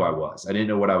 I didn't know who I was. I didn't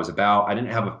know what I was about.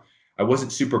 I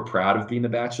wasn't super proud of being The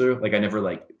Bachelor. Like I never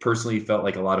like personally felt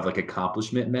like a lot of like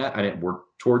accomplishment in that. I didn't work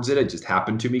towards it. It just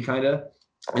happened to me kind of.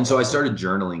 And so I started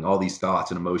journaling all these thoughts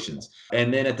and emotions.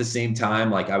 And then at the same time,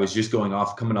 like I was just coming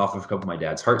off of a couple of my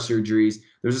dad's heart surgeries.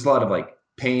 There's just a lot of like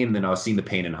pain. And then I was seeing the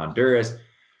pain in Honduras.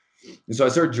 And so I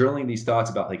started journaling these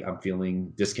thoughts about like, I'm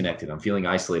feeling disconnected. I'm feeling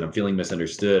isolated. I'm feeling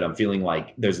misunderstood. I'm feeling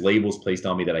like there's labels placed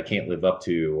on me that I can't live up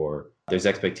to, or there's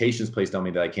expectations placed on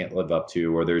me that I can't live up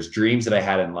to, or there's dreams that I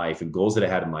had in life and goals that I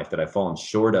had in life that I've fallen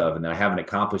short of and that I haven't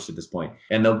accomplished at this point.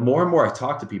 And the more and more I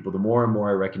talk to people, the more and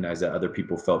more I recognize that other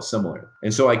people felt similar.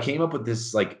 And so I came up with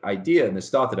this like idea and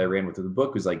this thought that I ran with in the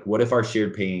book was like, what if our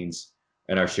shared pains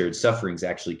and our shared sufferings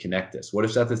actually connect us? What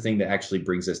if that's the thing that actually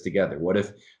brings us together? What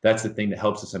if that's the thing that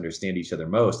helps us understand each other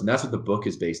most? And that's what the book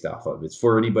is based off of. It's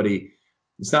for anybody.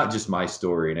 It's not just my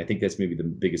story. And I think that's maybe the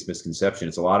biggest misconception.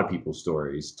 It's a lot of people's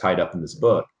stories tied up in this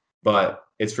book, but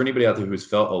it's for anybody out there who's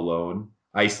felt alone,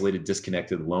 isolated,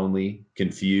 disconnected, lonely,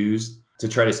 confused, to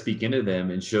try to speak into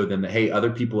them and show them that, hey, other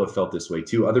people have felt this way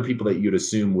too. Other people that you'd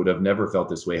assume would have never felt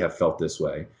this way have felt this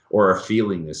way or are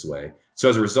feeling this way. So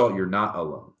as a result, you're not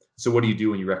alone. So what do you do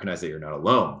when you recognize that you're not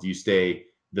alone? Do you stay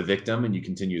the victim and you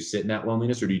continue to sit in that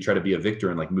loneliness, or do you try to be a victor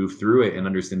and like move through it and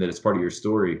understand that it's part of your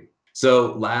story?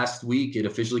 So last week it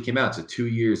officially came out. So 2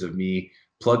 years of me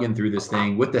plugging through this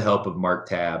thing with the help of Mark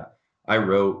Tabb. I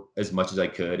wrote as much as I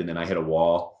could, and then I hit a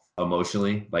wall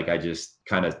emotionally. Like I just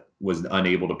kind of was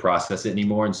unable to process it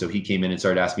anymore. And so he came in and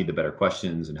started asking me the better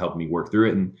questions and helped me work through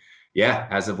it. And yeah,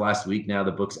 as of last week now,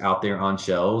 the book's out there on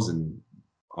shelves and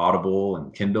Audible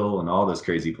and Kindle and all those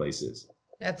crazy places.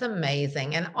 That's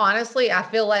amazing. And honestly, I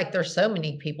feel like there's so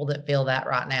many people that feel that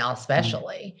right now,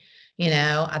 especially,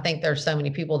 I think there's so many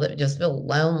people that just feel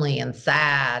lonely and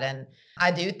sad. And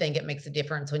I do think it makes a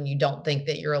difference when you don't think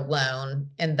that you're alone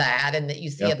in that, and that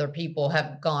you see other people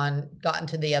have gotten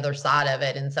to the other side of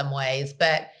it in some ways.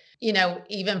 But,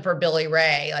 even for Billy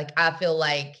Ray, like, I feel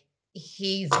like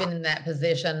he's been in that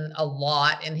position a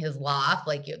lot in his life.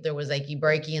 Like there was achy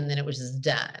breaky and then it was just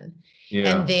done.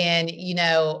 Yeah. And then,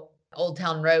 Old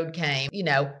Town Road came,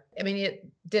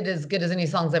 it did as good as any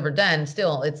song's ever done.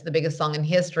 Still, it's the biggest song in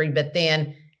history. But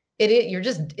then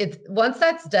it's once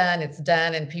that's done, it's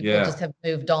done, and people just have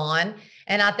moved on.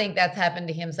 And I think that's happened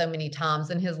to him so many times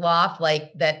in his life,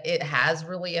 like that it has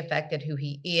really affected who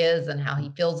he is and how he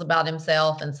feels about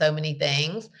himself and so many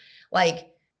things. Like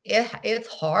it's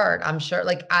hard, I'm sure.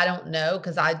 Like, I don't know,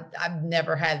 because I've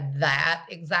never had that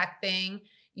exact thing,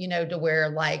 to where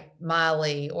like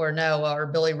Miley or Noah or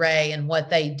Billy Ray and what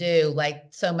they do, like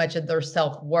so much of their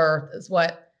self-worth is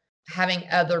what having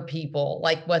other people,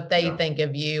 like what they think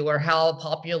of you or how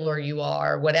popular you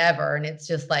are, whatever. And it's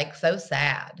just like so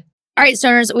sad. All right,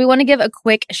 Stoners, we want to give a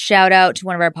quick shout out to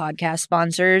one of our podcast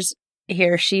sponsors.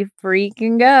 Here she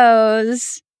freaking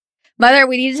goes. Mother,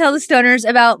 we need to tell the Stoners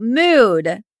about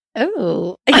Mood.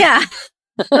 Oh, yeah.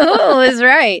 Oh, is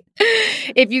right.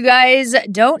 If you guys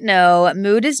don't know,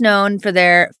 Mood is known for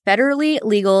their federally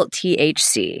legal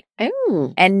THC.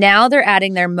 Oh. And now they're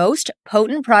adding their most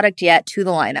potent product yet to the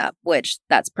lineup, which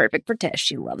that's perfect for Tish.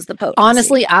 She loves the potency.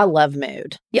 Honestly, I love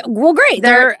Mood. Yeah, well, great.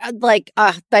 They're like,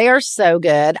 they are so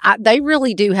good. They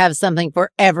really do have something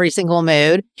for every single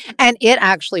mood. And it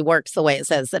actually works the way it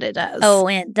says that it does. Oh,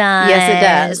 it does. Yes, it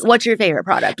does. What's your favorite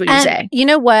product, would you say? You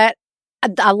know what?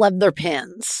 I love their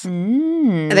pens.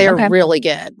 They're really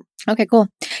good. Okay, cool.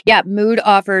 Yeah, Mood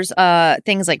offers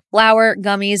things like flower,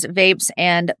 gummies, vapes,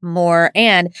 and more.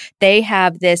 And they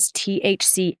have this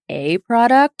THCA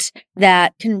product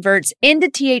that converts into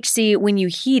THC when you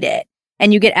heat it,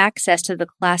 and you get access to the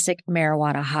classic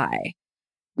marijuana high.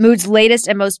 Mood's latest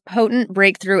and most potent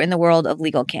breakthrough in the world of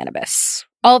legal cannabis.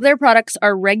 All of their products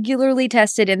are regularly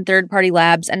tested in third-party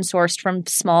labs and sourced from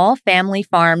small family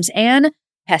farms and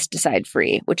pesticide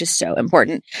free, which is so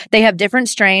important. They have different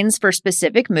strains for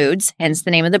specific moods, hence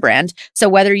the name of the brand. So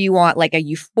whether you want like a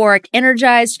euphoric,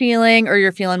 energized feeling, or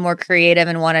you're feeling more creative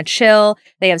and want to chill,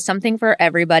 they have something for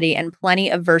everybody and plenty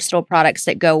of versatile products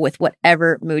that go with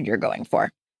whatever mood you're going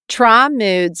for. Try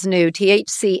Mood's new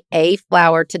THCA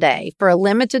flower today. For a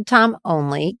limited time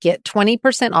only, get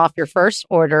 20% off your first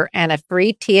order and a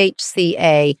free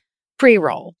THCA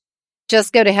pre-roll.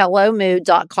 Just go to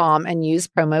hellomood.com and use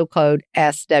promo code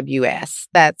SWS.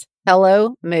 That's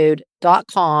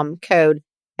hellomood.com, code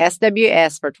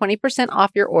SWS for 20%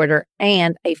 off your order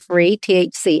and a free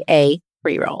THCA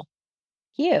pre-roll.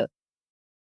 Cute.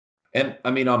 And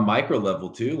I mean, on micro level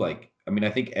too, like, I mean, I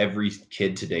think every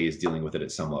kid today is dealing with it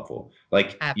at some level.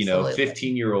 Like, Absolutely.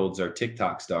 15-year-olds are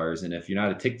TikTok stars. And if you're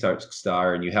not a TikTok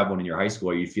star and you have one in your high school,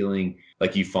 are you feeling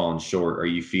like you've fallen short? Are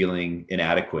you feeling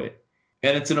inadequate?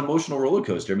 And it's an emotional roller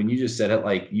coaster. I mean, you just said it,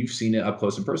 like, you've seen it up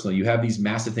close and personal. You have these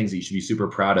massive things that you should be super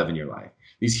proud of in your life,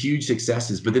 these huge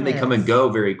successes, but then they come and go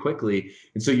very quickly.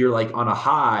 And so you're like on a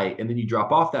high and then you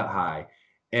drop off that high.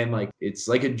 And like, it's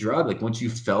like a drug. Like once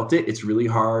you've felt it, it's really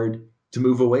hard to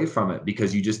move away from it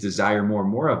because you just desire more and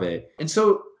more of it. And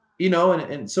so,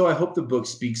 and so I hope the book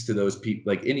speaks to those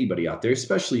people, like anybody out there,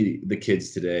 especially the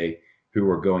kids today who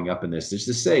are going up in this, just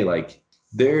to say, like,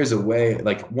 there's a way,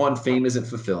 like, one, fame isn't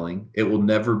fulfilling. It will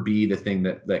never be the thing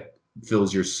that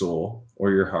fills your soul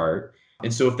or your heart.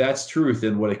 And so if that's truth,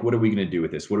 then what are we going to do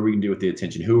with this? What are we going to do with the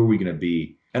attention? Who are we going to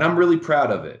be? And I'm really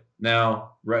proud of it.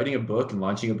 Now, writing a book and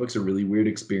launching a book is a really weird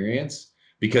experience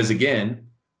because, again,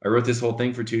 I wrote this whole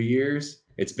thing for 2 years.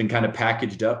 It's been kind of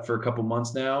packaged up for a couple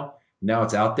months now. Now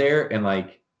it's out there and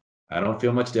like, I don't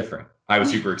feel much different. I was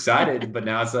super excited, but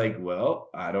now it's like, well,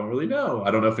 I don't really know.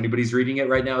 I don't know if anybody's reading it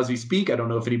right now as we speak. I don't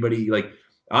know if anybody, like,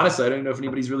 honestly, I don't even know if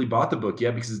anybody's really bought the book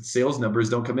yet because its sales numbers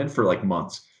don't come in for like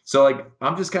months. So like,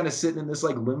 I'm just kind of sitting in this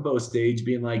like limbo stage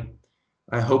being like,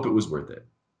 I hope it was worth it.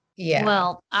 Yeah.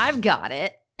 Well, I've got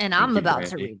it and I'm about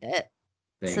to read it.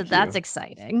 So that's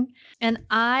exciting. And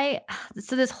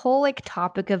so this whole like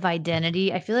topic of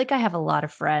identity, I feel like I have a lot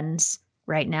of friends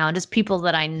right now, just people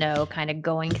that I know kind of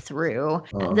going through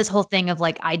this whole thing of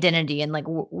like identity and like,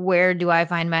 where do I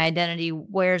find my identity?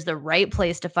 Where's the right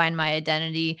place to find my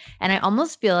identity? And I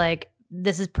almost feel like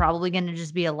this is probably going to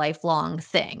just be a lifelong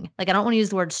thing. Like, I don't want to use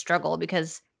the word struggle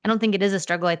because I don't think it is a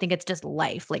struggle. I think it's just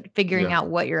life, like figuring out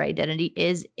what your identity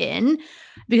is in,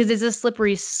 because it's a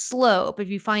slippery slope. If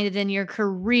you find it in your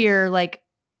career, like,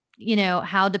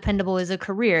 how dependable is a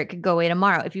career? It could go away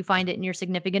tomorrow. If you find it in your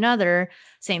significant other,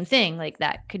 same thing, like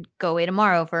that could go away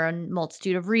tomorrow for a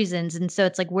multitude of reasons. And so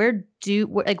it's like, where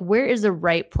is the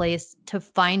right place to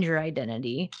find your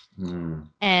identity?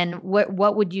 And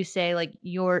what would you say, like,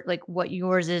 what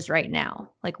yours is right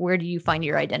now? Like, where do you find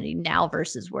your identity now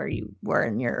versus where you were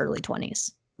in your early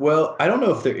 20s? Well, I don't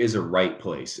know if there is a right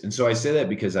place. And so I say that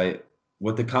because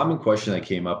what the common question I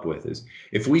came up with is,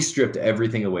 if we stripped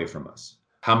everything away from us,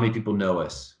 how many people know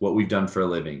us, what we've done for a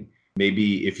living?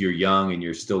 Maybe if you're young and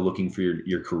you're still looking for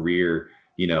your career,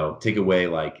 take away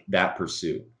like that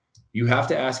pursuit. You have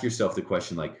to ask yourself the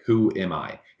question, like, who am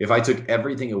I? If I took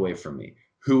everything away from me,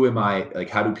 who am I?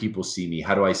 Like, how do people see me?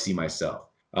 How do I see myself?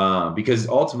 Because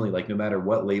ultimately, like, no matter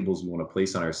what labels we want to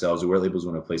place on ourselves or what labels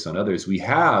we want to place on others, we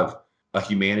have a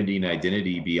humanity and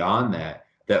identity beyond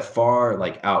that far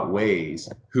like outweighs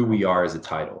who we are as a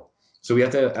title. So we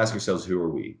have to ask ourselves, who are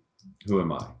we? Who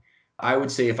am I? I would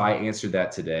say if I answered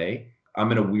that today,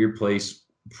 I'm in a weird place,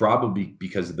 probably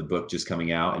because of the book just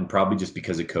coming out and probably just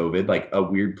because of COVID, like a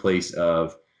weird place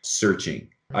of searching.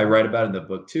 I write about it in the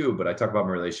book too, but I talk about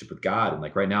my relationship with God. And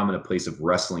like right now I'm in a place of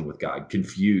wrestling with God,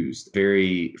 confused,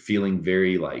 feeling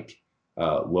very like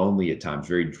lonely at times,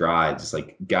 very dry. Just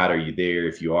like, God, are you there?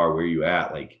 If you are, where are you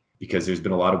at? Like, because there's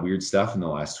been a lot of weird stuff in the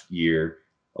last year.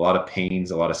 A lot of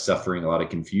pains, a lot of suffering, a lot of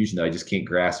confusion that I just can't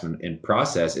grasp and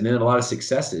process. And then a lot of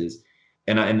successes.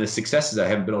 And the successes I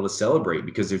haven't been able to celebrate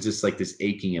because there's just like this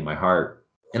aching in my heart.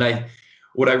 And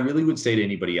what I really would say to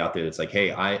anybody out there that's like,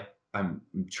 hey, I'm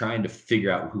trying to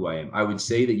figure out who I am. I would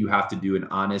say that you have to do an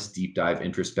honest, deep dive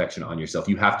introspection on yourself.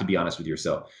 You have to be honest with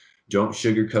yourself. Don't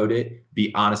sugarcoat it.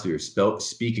 Be honest with yourself.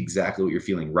 Speak exactly what you're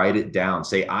feeling. Write it down.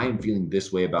 Say, I am feeling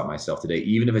this way about myself today,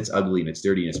 even if it's ugly and it's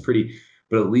dirty and it's pretty.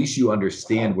 But at least you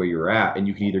understand where you're at, and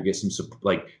you can either get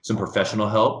some professional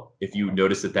help if you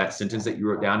notice that sentence that you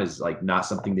wrote down is like not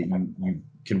something that you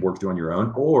can work through on your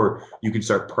own, or you can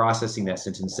start processing that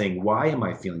sentence saying, why am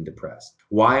I feeling depressed?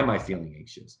 Why am I feeling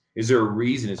anxious? Is there a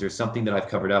reason? Is there something that I've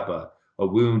covered up, a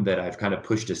wound that I've kind of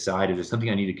pushed aside? Is there something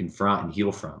I need to confront and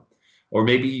heal from? Or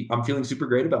maybe I'm feeling super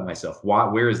great about myself.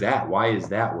 Where is that? Why is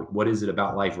that? What is it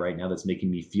about life right now that's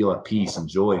making me feel at peace and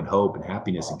joy and hope and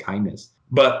happiness and kindness?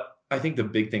 But I think the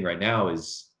big thing right now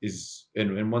is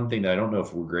one thing that I don't know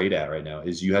if we're great at right now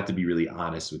is you have to be really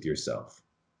honest with yourself.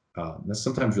 That's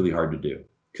sometimes really hard to do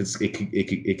because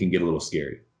it can get a little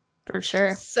scary. For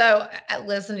sure. So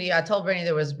listen to you. I told Brandy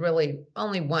there was really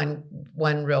only one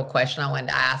real question I wanted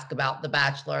to ask about The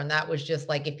Bachelor. And that was just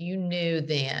like, if you knew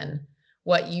then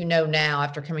what you know now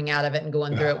after coming out of it and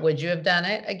going through it, would you have done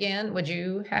it again? Would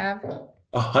you have?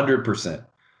 100%.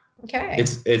 Okay.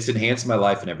 It's enhanced my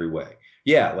life in every way.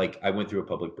 Yeah, like I went through a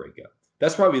public breakup.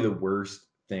 That's probably the worst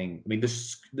thing. I mean,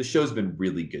 the show's been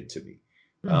really good to me.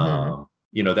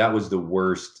 That was the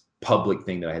worst public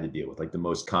thing that I had to deal with, like the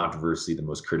most controversy, the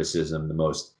most criticism, the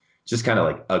most just kind of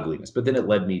like ugliness. But then it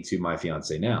led me to my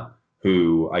fiance now,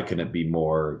 who I couldn't be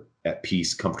more at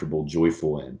peace, comfortable,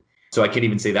 joyful in. So I can't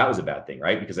even say that was a bad thing,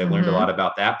 right? Because I learned a lot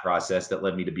about that process that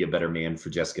led me to be a better man for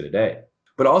Jessica today.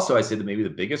 But also I say that maybe the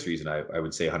biggest reason I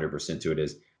would say 100% to it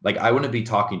is like, I wouldn't be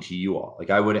talking to you all. Like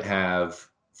I wouldn't have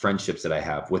friendships that I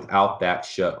have without that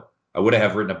show. I wouldn't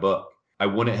have written a book. I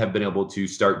wouldn't have been able to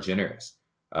start Generous.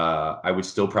 I would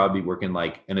still probably be working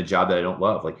like in a job that I don't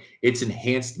love. Like it's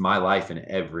enhanced my life in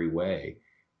every way.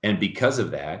 And because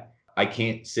of that, I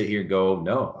can't sit here and go,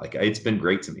 no, like it's been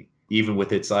great to me. Even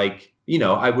with it's like,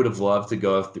 I would have loved to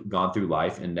gone through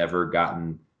life and never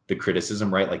gotten the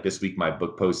criticism, right? Like this week, my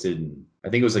book posted, and I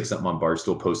think it was like something on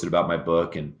Barstool posted about my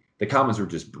book, and the comments were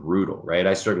just brutal, right?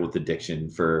 I struggled with addiction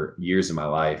for years of my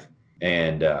life.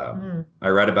 And I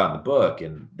read about in the book,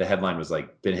 and the headline was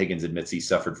like, Ben Higgins admits he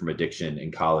suffered from addiction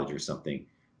in college or something.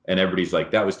 And everybody's like,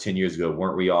 that was 10 years ago.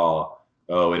 Weren't we all?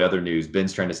 Oh, in other news,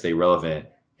 Ben's trying to stay relevant.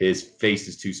 His face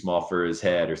is too small for his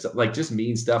head or something, like just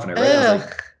mean stuff. And I read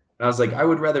it, I was like, I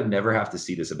would rather never have to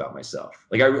see this about myself.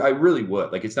 Like I really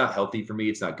would. Like it's not healthy for me.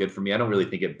 It's not good for me. I don't really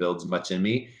think it builds much in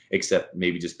me, except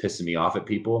maybe just pissing me off at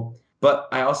people. But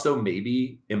I also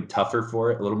maybe am tougher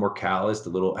for it, a little more calloused,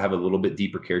 have a little bit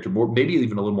deeper character, maybe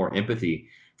even a little more empathy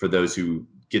for those who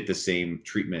get the same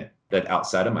treatment that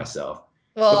outside of myself.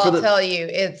 Well, I'll tell you,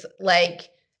 it's like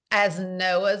as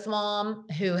Noah's mom,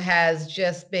 who has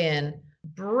just been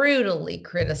brutally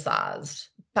criticized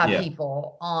by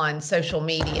people on social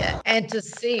media, and to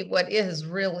see what it has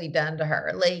really done to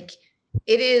her, like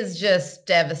it is just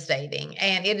devastating,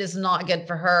 and it is not good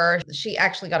for her. She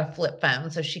actually got a flip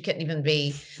phone, so she couldn't even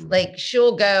be like,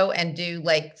 she'll go and do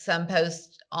like some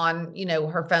posts on,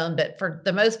 her phone, but for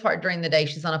the most part during the day,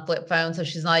 she's on a flip phone. So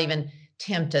she's not even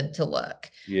tempted to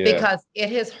look because it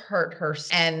has hurt her.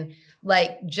 And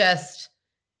like,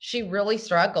 she really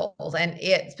struggles. And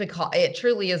it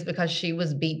truly is because she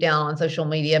was beat down on social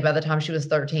media by the time she was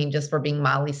 13, just for being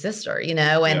Miley's sister,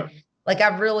 and like,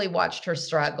 I've really watched her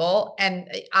struggle. And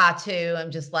I too am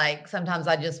just like, sometimes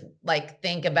I just like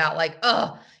think about like,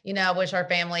 I wish our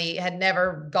family had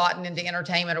never gotten into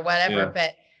entertainment or whatever.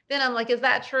 But then I'm like, is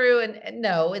that true? And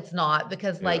no, it's not,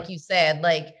 because like you said,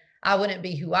 like I wouldn't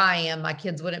be who I am. My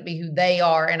kids wouldn't be who they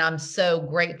are. And I'm so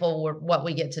grateful for what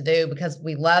we get to do because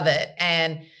we love it.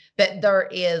 But there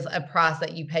is a price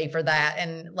that you pay for that.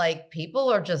 And like,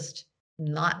 people are just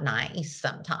not nice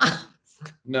sometimes.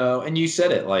 No, and you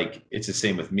said it, like it's the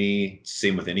same with me,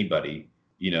 same with anybody.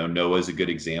 Noah's a good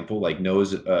example. Like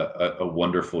Noah's a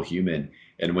wonderful human,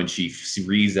 and when she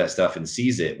reads that stuff and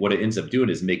sees it, what it ends up doing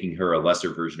is making her a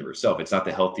lesser version of herself. It's not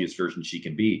the healthiest version she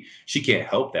can be. She can't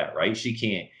help that, right? You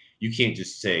can't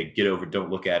just say, get over, don't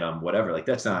look at them, whatever. Like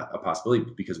that's not a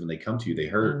possibility, because when they come to you, they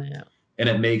hurt,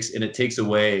 and it takes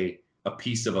away a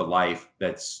piece of a life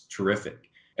that's terrific.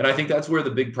 And I think that's where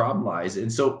the big problem lies.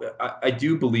 And so I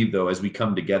do believe, though, as we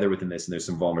come together within this, and there's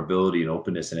some vulnerability and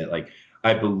openness in it, like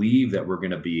I believe that we're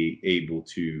going to be able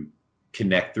to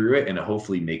connect through it and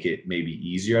hopefully make it maybe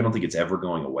easier. I don't think it's ever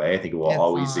going away. I think it will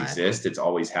always exist. It's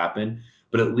always happened.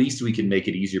 But at least we can make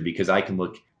it easier, because I can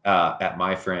look at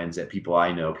my friends, at people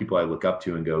I know, people I look up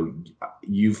to, and go,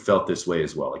 you've felt this way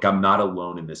as well. Like I'm not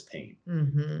alone in this pain.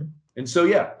 And so,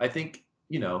 I think,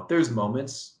 there's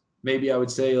moments. Maybe I would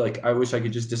say like, I wish I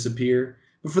could just disappear.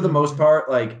 But for the most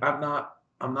part, like I'm not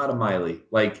a Miley.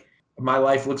 Like my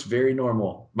life looks very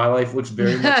normal. My life looks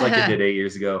very much like it did 8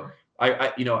 years ago.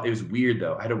 It was weird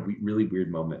though. I had a really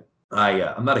weird moment.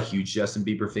 I'm not a huge Justin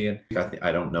Bieber fan.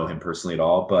 I don't know him personally at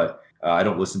all, but I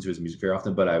don't listen to his music very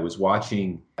often. But I was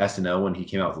watching SNL when he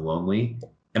came out with Lonely,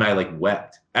 and I like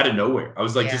wept out of nowhere. I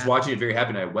was like just watching it very happy,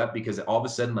 and I wept because all of a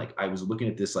sudden, like I was looking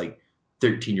at this like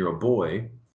 13-year-old boy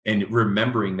and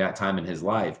remembering that time in his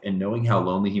life and knowing how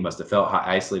lonely he must have felt, how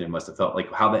isolated he must have felt,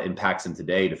 like how that impacts him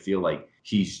today to feel like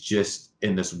he's just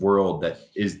in this world that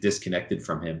is disconnected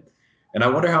from him. And I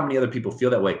wonder how many other people feel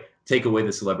that way. Take away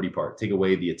the celebrity part, take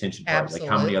away the attention part. Absolutely.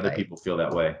 Like how many other people feel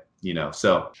that way,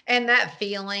 so. And that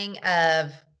feeling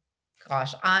of,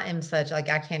 gosh, I am such, like,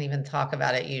 I can't even talk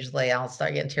about it. Usually I'll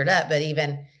start getting teared up, but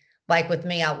even like with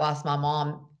me, I lost my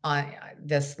mom on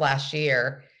this last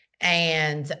year,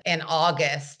 and in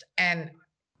August, and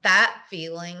that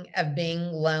feeling of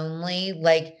being lonely,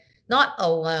 like not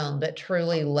alone, but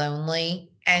truly lonely.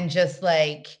 And just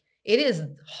like, it is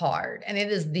hard and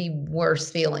it is the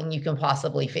worst feeling you can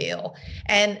possibly feel.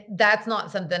 And that's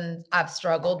not something I've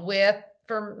struggled with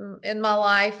in my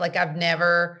life. Like I've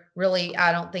never really,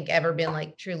 I don't think ever been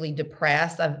like truly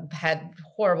depressed. I've had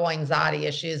horrible anxiety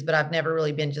issues, but I've never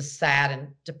really been just sad and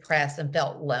depressed and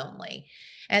felt lonely.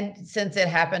 And since it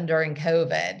happened during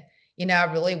COVID, I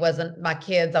really wasn't, my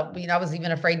kids, I was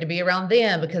even afraid to be around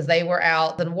them because they were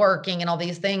out and working and all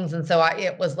these things. And so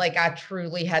it was like, I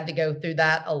truly had to go through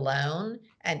that alone,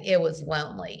 and it was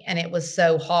lonely and it was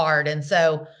so hard. And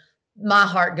so my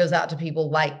heart goes out to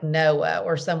people like Noah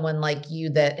or someone like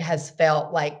you that has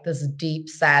felt like this deep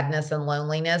sadness and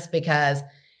loneliness, because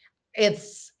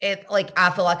like,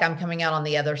 I feel like I'm coming out on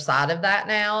the other side of that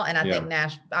now. And I think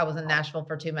I was in Nashville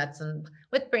for 2 months and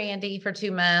with Brandy for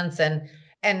 2 months and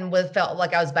felt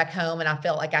like I was back home, and I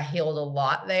felt like I healed a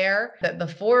lot there. But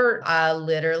before, I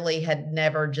literally had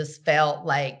never just felt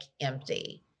like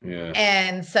empty. Yeah.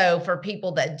 And so for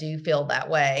people that do feel that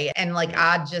way, and like,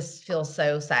 I just feel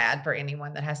so sad for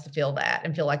anyone that has to feel that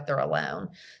and feel like they're alone.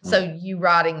 So you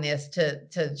writing this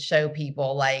to show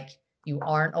people like you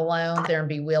aren't alone there and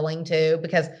be willing to,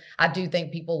 because I do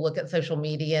think people look at social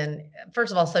media, and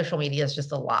first of all, social media is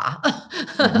just a lie.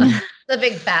 It's a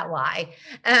big fat lie.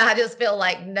 And I just feel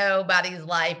like nobody's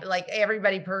life, like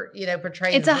everybody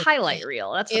portrays. It's a highlight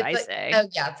reel. That's what I say. Oh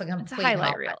yeah. It's a complete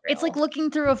highlight reel. It's like looking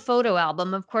through a photo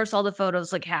album. Of course, all the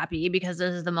photos look happy because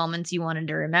those are the moments you wanted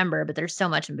to remember, but there's so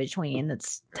much in between that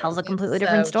tells a completely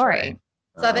different story. True.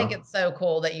 So I think it's so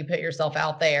cool that you put yourself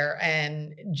out there,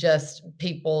 and just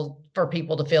for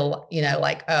people to feel,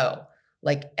 like, oh,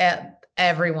 like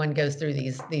everyone goes through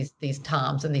these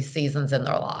times and these seasons in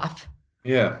their life.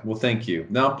 Yeah. Well, thank you.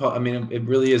 No, I mean, it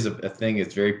really is a thing.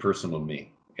 It's very personal to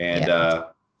me. And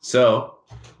so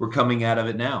we're coming out of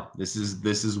it now. This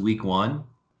is week 1.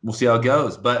 We'll see how it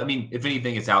goes. But I mean, if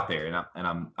anything, it's out there,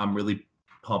 and I'm really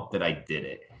pumped that I did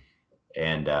it.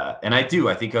 And I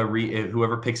think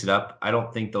whoever picks it up, I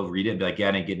don't think they'll read it and be like, yeah,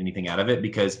 I didn't get anything out of it,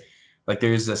 because like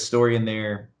there's a story in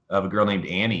there of a girl named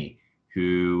Annie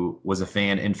who was a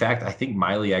fan. In fact, I think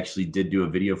Miley actually did do a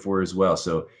video for her as well.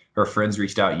 So her friends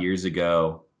reached out years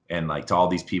ago and like to all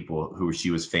these people who she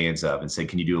was fans of and said,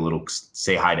 can you do a little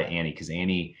say hi to Annie? Because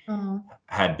Annie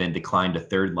had been declined a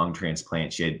 3rd lung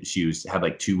transplant. She had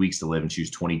like 2 weeks to live, and she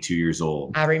was 22 years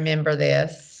old. I remember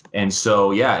this. And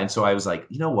so I was like,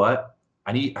 you know what?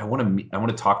 I want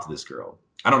to talk to this girl.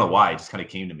 I don't know why, it just kind of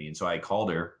came to me. And so I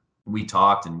called her. We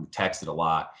talked and texted a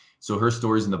lot. So her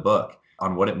story's in the book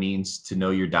on what it means to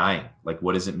know you're dying. Like,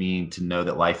 what does it mean to know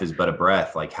that life is but a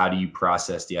breath? Like, how do you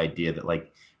process the idea that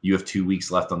like you have 2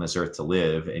 weeks left on this earth to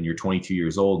live, and you're 22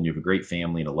 years old, and you have a great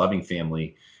family and a loving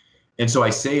family. And so I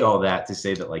say all that to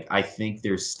say that like, I think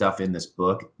there's stuff in this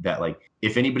book that like,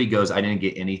 if anybody goes, I didn't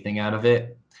get anything out of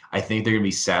it, I think they're going to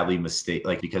be sadly mistaken,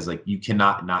 like, because like you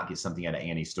cannot not get something out of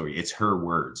Annie's story. It's her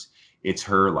words. It's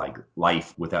her like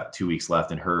life without 2 weeks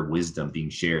left, and her wisdom being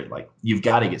shared. Like, you've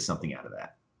got to get something out of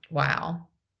that. Wow.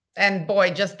 And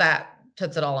boy, just that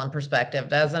puts it all in perspective,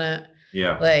 doesn't it?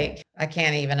 Yeah. Like, I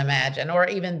can't even imagine, or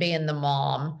even being the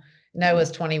mom.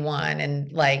 Noah's 21,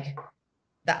 and like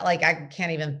that, like, I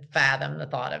can't even fathom the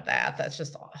thought of that. That's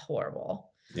just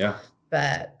horrible. Yeah.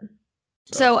 But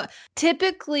so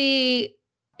typically,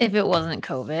 if it wasn't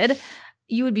COVID,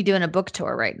 you would be doing a book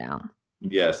tour right now.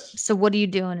 Yes. So what are you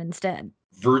doing instead?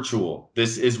 Virtual.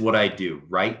 This is what I do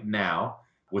right now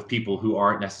with people who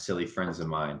aren't necessarily friends of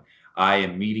mine. I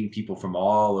am meeting people from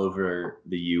all over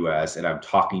the US, and I'm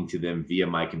talking to them via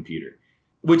my computer,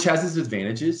 which has its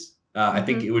advantages. I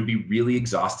think it would be really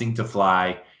exhausting to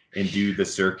fly and do the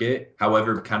circuit.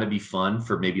 However, kind of be fun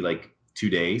for maybe like 2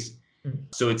 days.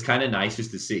 So it's kind of nice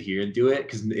just to sit here and do it,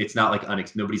 because it's not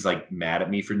like nobody's like mad at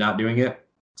me for not doing it.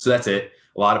 So that's it.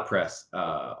 A lot of press,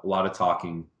 a lot of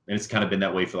talking, and it's kind of been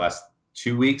that way for the last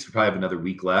 2 weeks. We probably have another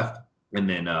week left, and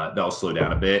then that'll slow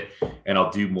down a bit, and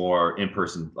I'll do more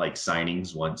in-person like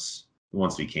signings once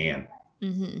we can.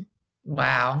 Mm-hmm.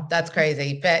 Wow, that's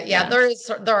crazy. But yeah, there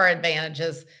are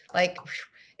advantages. Like,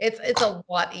 it's a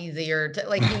lot easier to,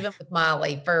 like, even with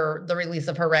Miley for the release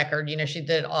of her record, she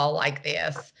did it all like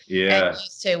this. Yeah. And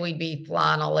used to, we'd be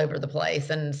flying all over the place.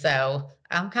 And so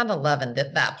I'm kind of loving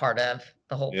that part of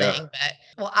the whole thing. But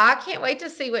well, I can't wait to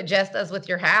see what Jess does with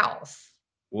your house.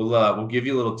 We'll give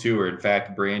you a little tour. In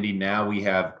fact, Brandy, now we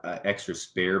have extra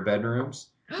spare bedrooms.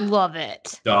 Love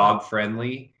it. Dog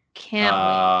friendly. Can't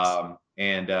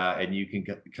wait. And you can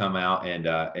come out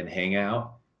and hang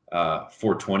out.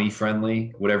 420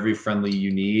 friendly, whatever friendly you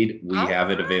need, we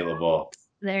have it available.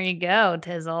 There you go,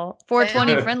 Tizzle.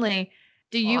 420 friendly.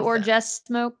 Do you or Jess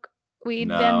smoke weed?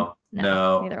 No.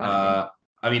 Neither one of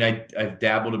you. I mean, I've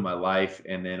dabbled in my life,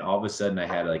 and then all of a sudden I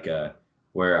had like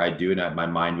where I do, and my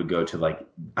mind would go to like,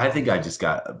 I think I just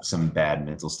got some bad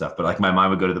mental stuff, but like my mind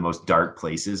would go to the most dark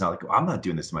places. I'm like, I'm not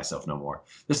doing this to myself no more.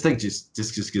 This thing just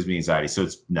gives me anxiety. So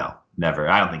it's no, never.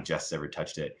 I don't think Jess ever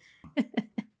touched it.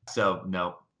 So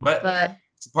no, but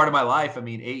it's a part of my life. I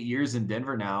mean, 8 years in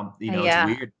Denver now, you know, it's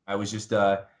weird. I was just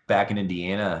back in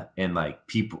Indiana, and like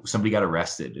somebody got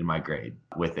arrested in my grade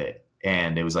with it.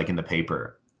 And it was like in the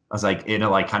paper. I was like, and it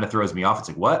like kind of throws me off. It's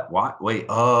like, what? Wait,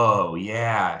 oh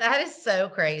yeah. That is so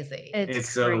crazy.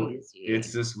 It's crazy.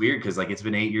 It's just weird because like it's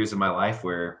been 8 years of my life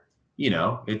where, you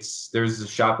know, there's a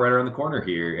shop right around the corner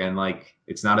here, and like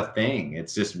it's not a thing.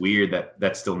 It's just weird that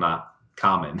that's still not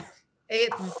common.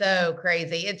 It's so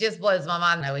crazy. It just blows my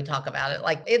mind when we talk about it.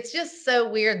 Like, it's just so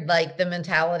weird, like the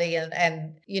mentality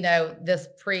and you know, this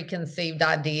preconceived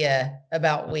idea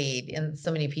about weed in so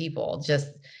many people. Just,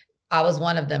 I was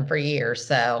one of them for years.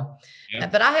 So,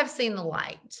 but I have seen the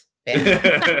light.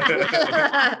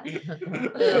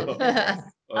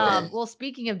 Well,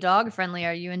 speaking of dog friendly,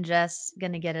 are you and Jess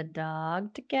going to get a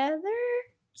dog together?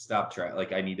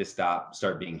 Like, I need to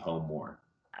start being home more.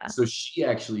 So she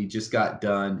actually just got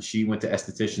done. She went to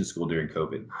esthetician school during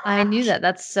COVID. I knew that.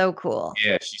 That's so cool.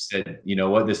 Yeah. She said, you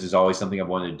know what? This is always something I've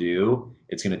wanted to do.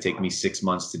 It's going to take me 6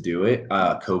 months to do it.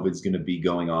 COVID's going to be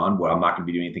going on. Well, I'm not going to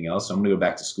be doing anything else. So I'm going to go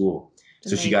back to school.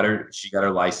 So she got her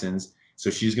license.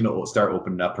 So she's going to start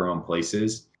opening up her own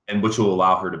places, and which will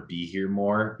allow her to be here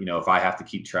more. You know, if I have to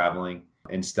keep traveling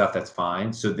and stuff, that's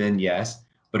fine. So then, yes,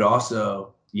 but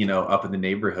also, you know, up in the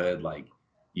neighborhood, like,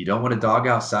 you don't want a dog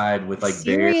outside with like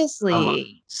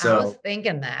seriously. So I was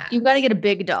thinking that you got to get a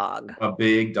big dog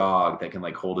that can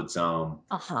like hold its own.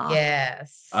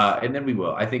 Yes. And then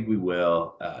I think we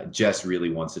will. Jess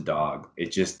really wants a dog.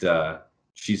 It just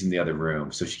she's in the other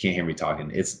room, so she can't hear me talking.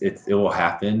 It will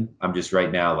happen. I'm just right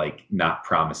now like not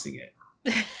promising it.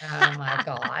 Oh my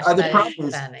gosh. The problem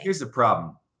is, here's the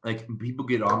problem. Like, people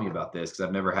get on me about this because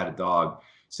I've never had a dog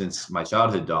since my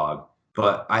childhood dog.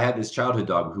 But I had this childhood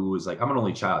dog who was like, I'm an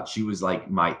only child. She was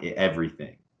like my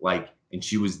everything. Like, and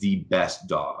she was the best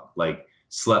dog, like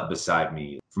slept beside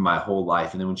me for my whole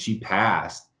life. And then when she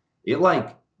passed, it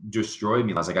like destroyed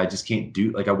me. I was like, I just can't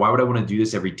do, like, why would I want to do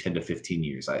this every 10 to 15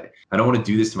 years? I don't want to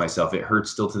do this to myself. It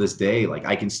hurts still to this day. Like,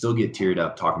 I can still get teared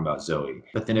up talking about Zoe.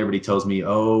 But then everybody tells me,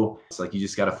 oh, it's like, you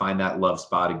just got to find that love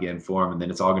spot again for him, and then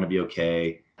it's all going to be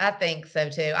okay. I think so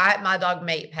too. My dog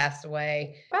Mate passed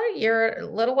away about a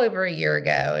little over a year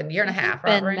ago, a year and a half.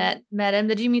 Ben met him.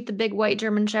 Did you meet the big white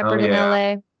German Shepherd in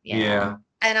LA? Yeah.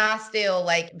 And I still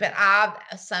but I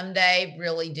someday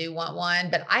really do want one,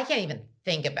 but I can't even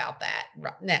think about that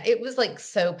right now. It was like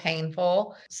so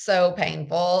painful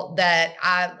that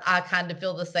I kind of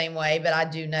feel the same way, but I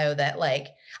do know that like,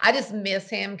 I just miss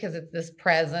him because it's this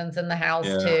presence in the house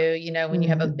too, you know, when you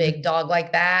have a big dog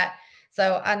like that.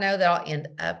 So I know that I'll end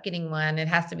up getting one. It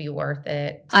has to be worth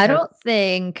it. I don't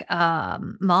think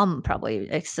Mom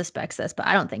probably suspects this, but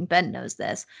I don't think Ben knows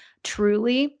this.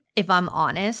 Truly, if I'm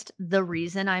honest, the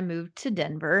reason I moved to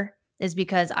Denver is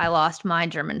because I lost my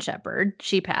German Shepherd.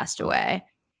 She passed away,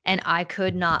 and I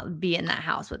could not be in that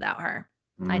house without her.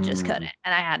 I just couldn't,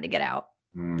 and I had to get out.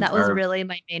 That was really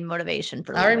my main motivation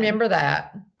for I remember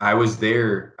that. I was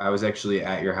there. I was actually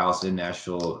at your house in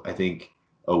Nashville, I think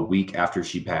a week after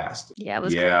she passed. Yeah, it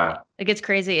was crazy. It gets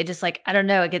crazy. It just like, I don't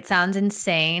know, it sounds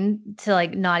insane to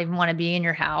like not even want to be in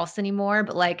your house anymore.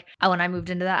 But like when I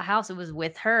moved into that house, it was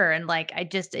with her, and like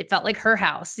it felt like her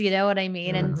house, you know what I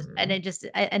mean? And it just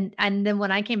and then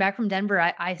when I came back from Denver,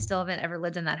 I still haven't ever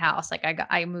lived in that house. Like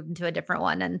I moved into a different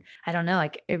one, and I don't know,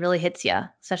 like it really hits you,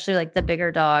 especially like the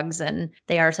bigger dogs, and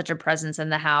they are such a presence in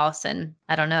the house. And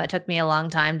I don't know, it took me a long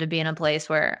time to be in a place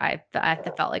where I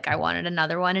felt like I wanted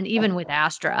another one. And even with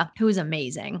Astra, who was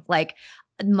amazing, like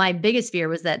my biggest fear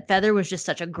was that Feather was just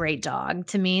such a great dog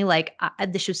to me. Like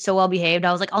she was so well behaved.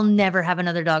 I was like, I'll never have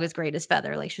another dog as great as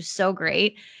Feather. Like she was so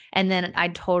great. And then I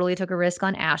totally took a risk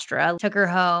on Astra, took her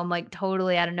home, like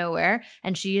totally out of nowhere.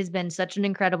 And she has been such an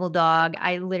incredible dog.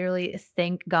 I literally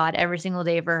thank God every single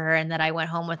day for her, and that I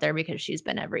went home with her because she's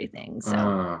been everything.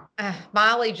 So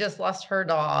Miley just lost her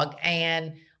dog,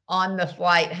 and on the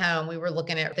flight home, we were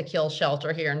looking at the kill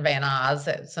shelter here in Van Nuys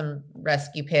at some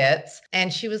rescue pits.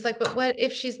 And she was like, but what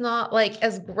if she's not like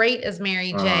as great as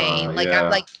Mary Jane? Like, I'm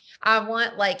like, I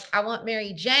want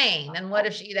Mary Jane. And what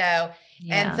if she, you know,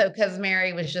 and so, cause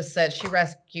Mary was just said, she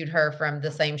rescued her from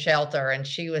the same shelter, and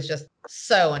she was just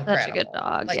so incredible. Such a good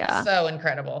dog. Like, so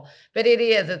incredible. But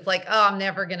it's like, oh, I'm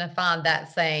never going to find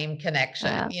that same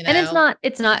connection, you know? And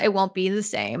it won't be the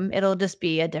same. It'll just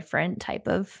be a different type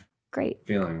of great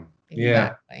feeling.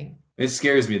 Exactly. It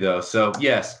scares me though. So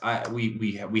yes,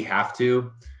 we have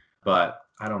to, but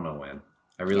I don't know when.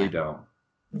 I really don't.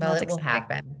 Well, That's it will exciting.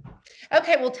 happen.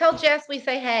 Okay, well, tell Jess we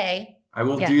say hey. I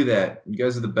will Yeah. do that. You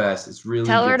guys are the best. It's really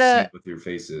Tell her good seeing to- with your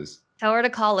faces. Tell her to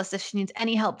call us if she needs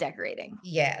any help decorating.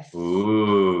 Yes.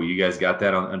 Ooh, you guys got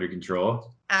that under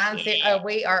control?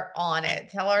 We are on it.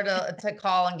 Tell her to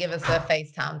call and give us a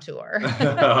FaceTime tour.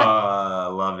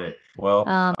 Love it. Well,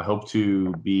 Um, I hope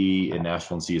to be in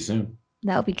Nashville and see you soon.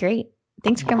 That would be great.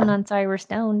 Thanks for coming on. Sorry, we're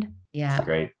stoned. Yeah.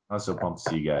 Great. I was so pumped to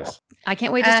see you guys. I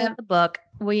can't wait to start the book.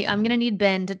 I'm gonna need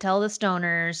Ben to tell the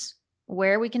stoners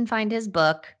where we can find his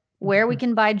book, where we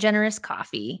can buy Generous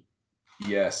Coffee.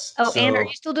 Yes. Oh, and are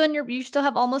you still doing you still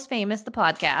have Almost Famous, the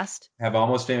podcast? Have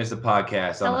Almost Famous, the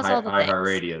podcast Tell on us all the things.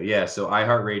 iHeartRadio. Yeah, so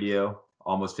iHeartRadio,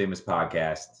 Almost Famous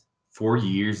podcast. 4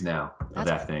 years now of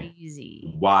that thing.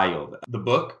 Crazy. Wild. The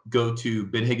book, go to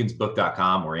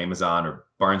benhigginsbook.com or Amazon or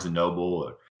Barnes & Noble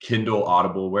or Kindle,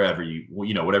 Audible, wherever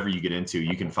whatever you get into,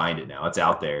 you can find it now. It's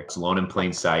out there. It's alone in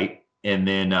plain sight. And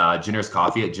then Generous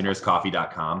Coffee at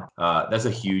generouscoffee.com. That's a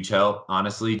huge help.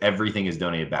 Honestly, everything is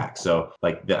donated back. So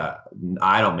like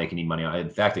I don't make any money on it. In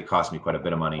fact, it cost me quite a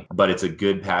bit of money, but it's a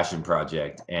good passion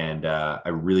project. And I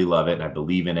really love it and I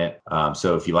believe in it.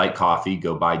 So if you like coffee,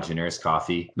 go buy Generous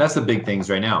Coffee. That's the big things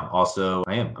right now. Also,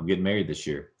 I'm getting married this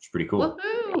year. It's pretty cool.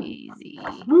 Woohoo. Easy.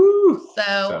 Woo!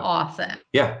 So awesome.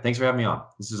 Yeah, thanks for having me on.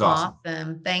 This is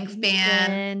awesome. Thanks, Ben.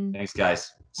 Ben. Thanks,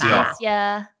 guys. See y'all. Thanks,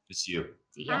 yeah. Miss you.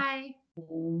 See ya. I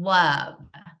love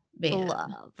Ben.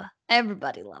 Love.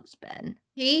 Everybody loves Ben.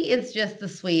 He is just the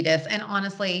sweetest. And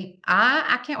honestly,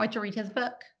 I can't wait to read his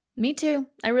book. Me too.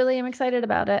 I really am excited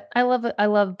about it. I love it. I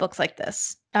love books like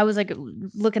this. I was like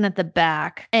looking at the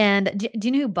back. And do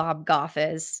you know who Bob Goff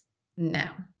is? No.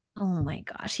 Oh my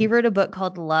gosh. He wrote a book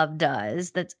called Love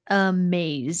Does that's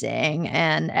amazing.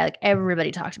 And like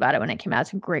everybody talked about it when it came out.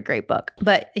 It's a great, great book.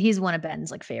 But he's one of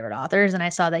Ben's like favorite authors. And I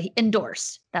saw that he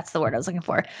endorsed. That's the word I was looking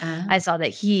for. I saw that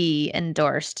he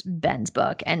endorsed Ben's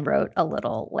book and wrote a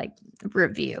little like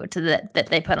review to that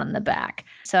they put on the back.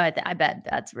 So I bet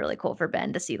that's really cool for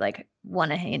Ben to see like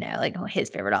one of like his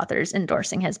favorite authors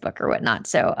endorsing his book or whatnot.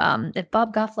 So if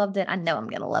Bob Goff loved it, I know I'm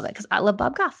gonna love it because I love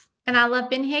Bob Goff. And I love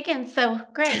Ben Higgins, so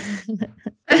great.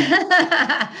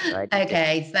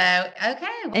 Okay.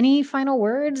 Any final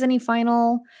words? Any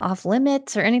final off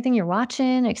limits or anything you're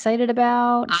watching, excited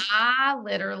about? I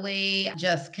literally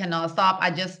just cannot stop.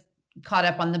 I just caught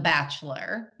up on The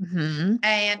Bachelor. Mm-hmm.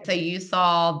 And so you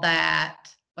saw that,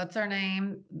 what's her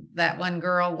name? That one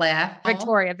girl left.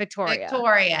 Victoria. And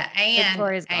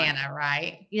Victoria's gone. Anna,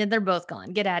 right? Yeah, they're both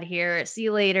gone. Get out of here. See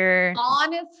you later.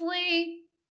 Honestly,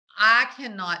 I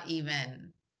cannot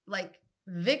even, like,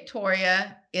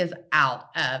 Victoria is out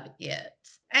of it.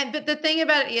 But the thing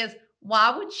about it is,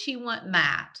 why would she want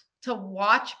Matt to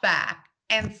watch back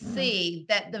and see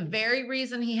that the very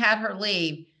reason he had her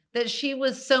leave, that she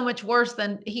was so much worse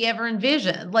than he ever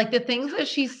envisioned? Like the things that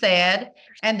she said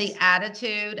and the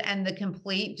attitude and the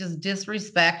complete just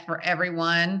disrespect for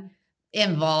everyone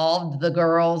involved, the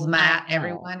girls, Matt,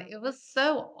 everyone. It was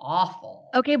so awful.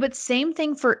 Okay, but same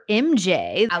thing for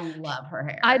MJ. I love her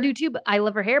hair. I do too, but I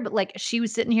love her hair. But like she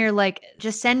was sitting here, like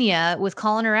Jasenia was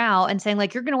calling her out and saying,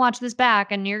 like, you're gonna watch this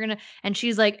back and and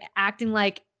she's like acting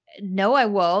like, no, I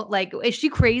won't. Like, is she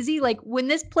crazy? Like when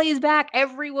this plays back,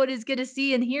 everyone is gonna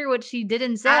see and hear what she did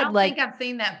and said. I don't like, think I've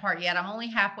seen that part yet. I'm only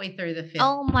halfway through the film.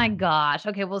 oh my gosh.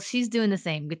 Okay, well, she's doing the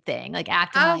same good thing, like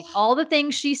acting like all the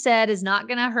things she said is not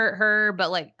gonna hurt her, but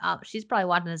like she's probably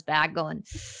watching this back going.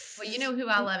 Well, you know who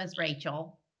I love is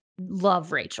Rachel.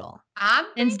 Love Rachel.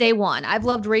 Since day one. I've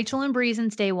loved Rachel and Bree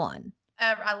since day one.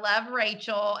 I love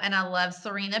Rachel and I love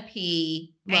Serena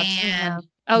P. Love Serena.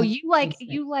 Oh, you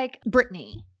like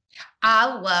Brittany. I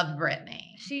love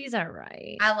Brittany. She's all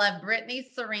right. I love Brittany,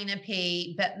 Serena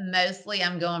P, but mostly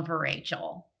I'm going for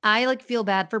Rachel. I like feel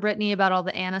bad for Brittany about all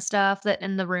the Anna stuff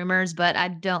and the rumors, but I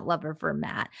don't love her for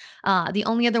Matt. The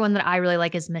only other one that I really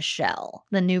like is Michelle,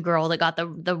 the new girl that got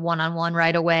the one-on-one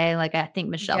right away. Like I think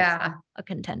Michelle's a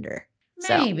contender.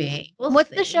 Maybe. So,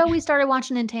 what's the show we started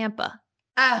watching in Tampa?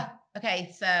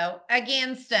 Okay. So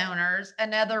again, Stoners,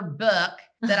 another book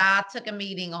that I took a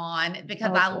meeting on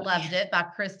because I loved it, by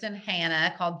Kristen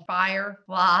Hanna, called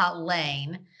Firefly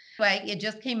Lane. But it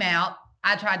just came out.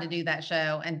 I tried to do that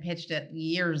show and pitched it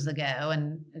years ago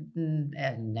and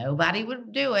nobody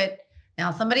would do it.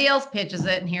 Now somebody else pitches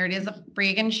it and here it is, a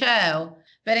freaking show.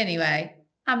 But anyway,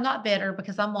 I'm not bitter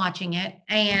because I'm watching it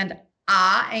and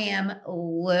I am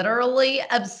literally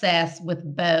obsessed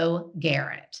with Bo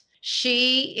Garrett.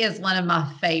 She is one of my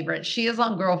favorites. She is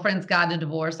on Girlfriend's Guide to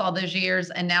Divorce all those years,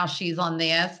 and now she's on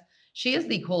this. She is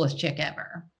the coolest chick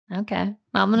ever. Okay.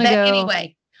 I'm going But to go.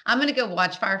 anyway, I'm going to go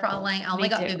watch Firefly Lane. I only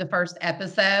got through the first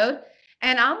episode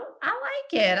and I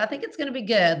like it. I think it's going to be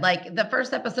good. Like the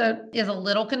first episode is a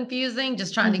little confusing,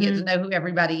 just trying to get to know who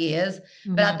everybody is.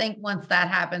 But I think once that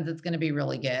happens, it's going to be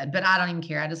really good. But I don't even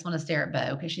care. I just want to stare at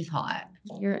Bo because she's hot.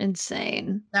 You're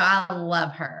insane. No, I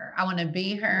love her. I want to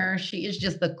be her. She is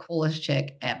just the coolest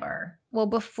chick ever. Well,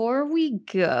 before we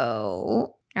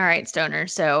go, all right, Stoner.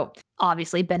 So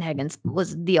obviously Ben Higgins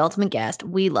was the ultimate guest.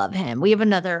 We love him. We have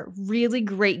another really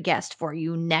great guest for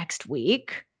you next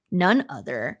week. None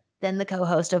other than the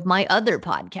co-host of my other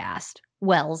podcast,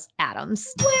 Wells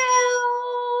Adams. Wells!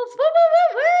 Woo, woo,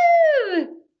 woo,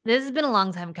 woo! This has been a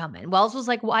long time coming. Wells was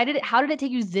like, how did it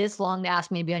take you this long to ask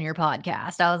me to be on your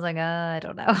podcast? I was like, I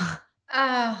don't know.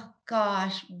 Oh,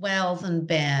 gosh. Wells and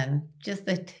Ben, just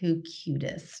the two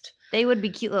cutest. They would be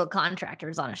cute little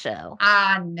contractors on a show.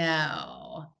 I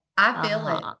know. I feel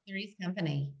it. Three's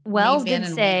Company. Wells did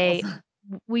say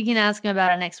we can ask him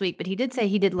about it next week, but he did say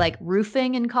he did like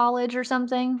roofing in college or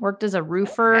something, worked as a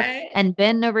roofer, and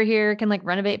Ben over here can like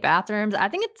renovate bathrooms. I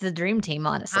think it's the dream team,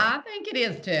 honestly. I think it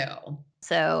is too.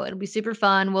 So it'll be super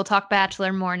fun. We'll talk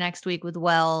Bachelor more next week with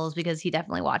Wells because he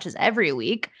definitely watches every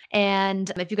week.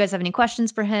 And if you guys have any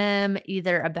questions for him,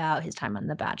 either about his time on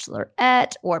The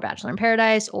Bachelorette or Bachelor in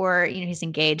Paradise, or, he's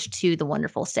engaged to the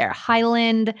wonderful Sarah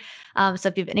Hyland. So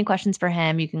if you have any questions for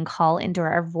him, you can call into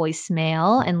our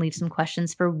voicemail and leave some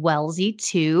questions for Wellsy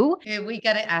too. We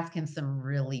got to ask him some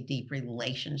really deep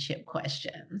relationship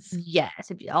questions.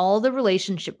 Yes. All the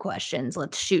relationship questions,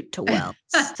 let's shoot to Wells.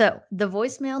 So the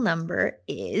voicemail number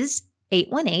is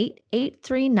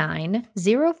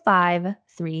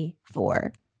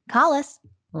 818-839-0534. Call us.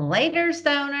 Later,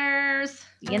 stoners.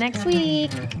 See you next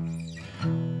week.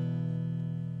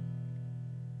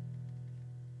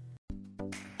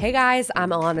 Hey guys, I'm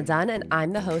Alana Dunn, and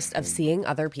I'm the host of Seeing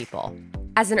Other People.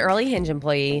 As an early Hinge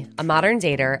employee, a modern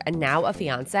dater, and now a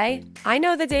fiance, I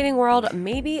know the dating world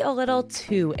maybe a little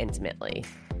too intimately.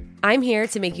 I'm here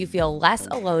to make you feel less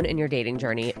alone in your dating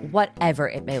journey, whatever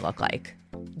it may look like.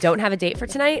 Don't have a date for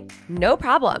tonight? No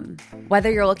problem.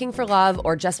 Whether you're looking for love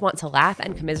or just want to laugh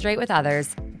and commiserate with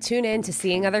others, tune in to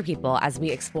Seeing Other People as we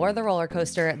explore the roller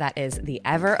coaster that is the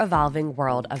ever-evolving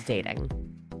world of dating.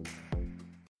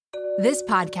 This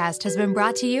podcast has been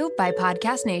brought to you by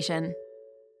Podcast Nation.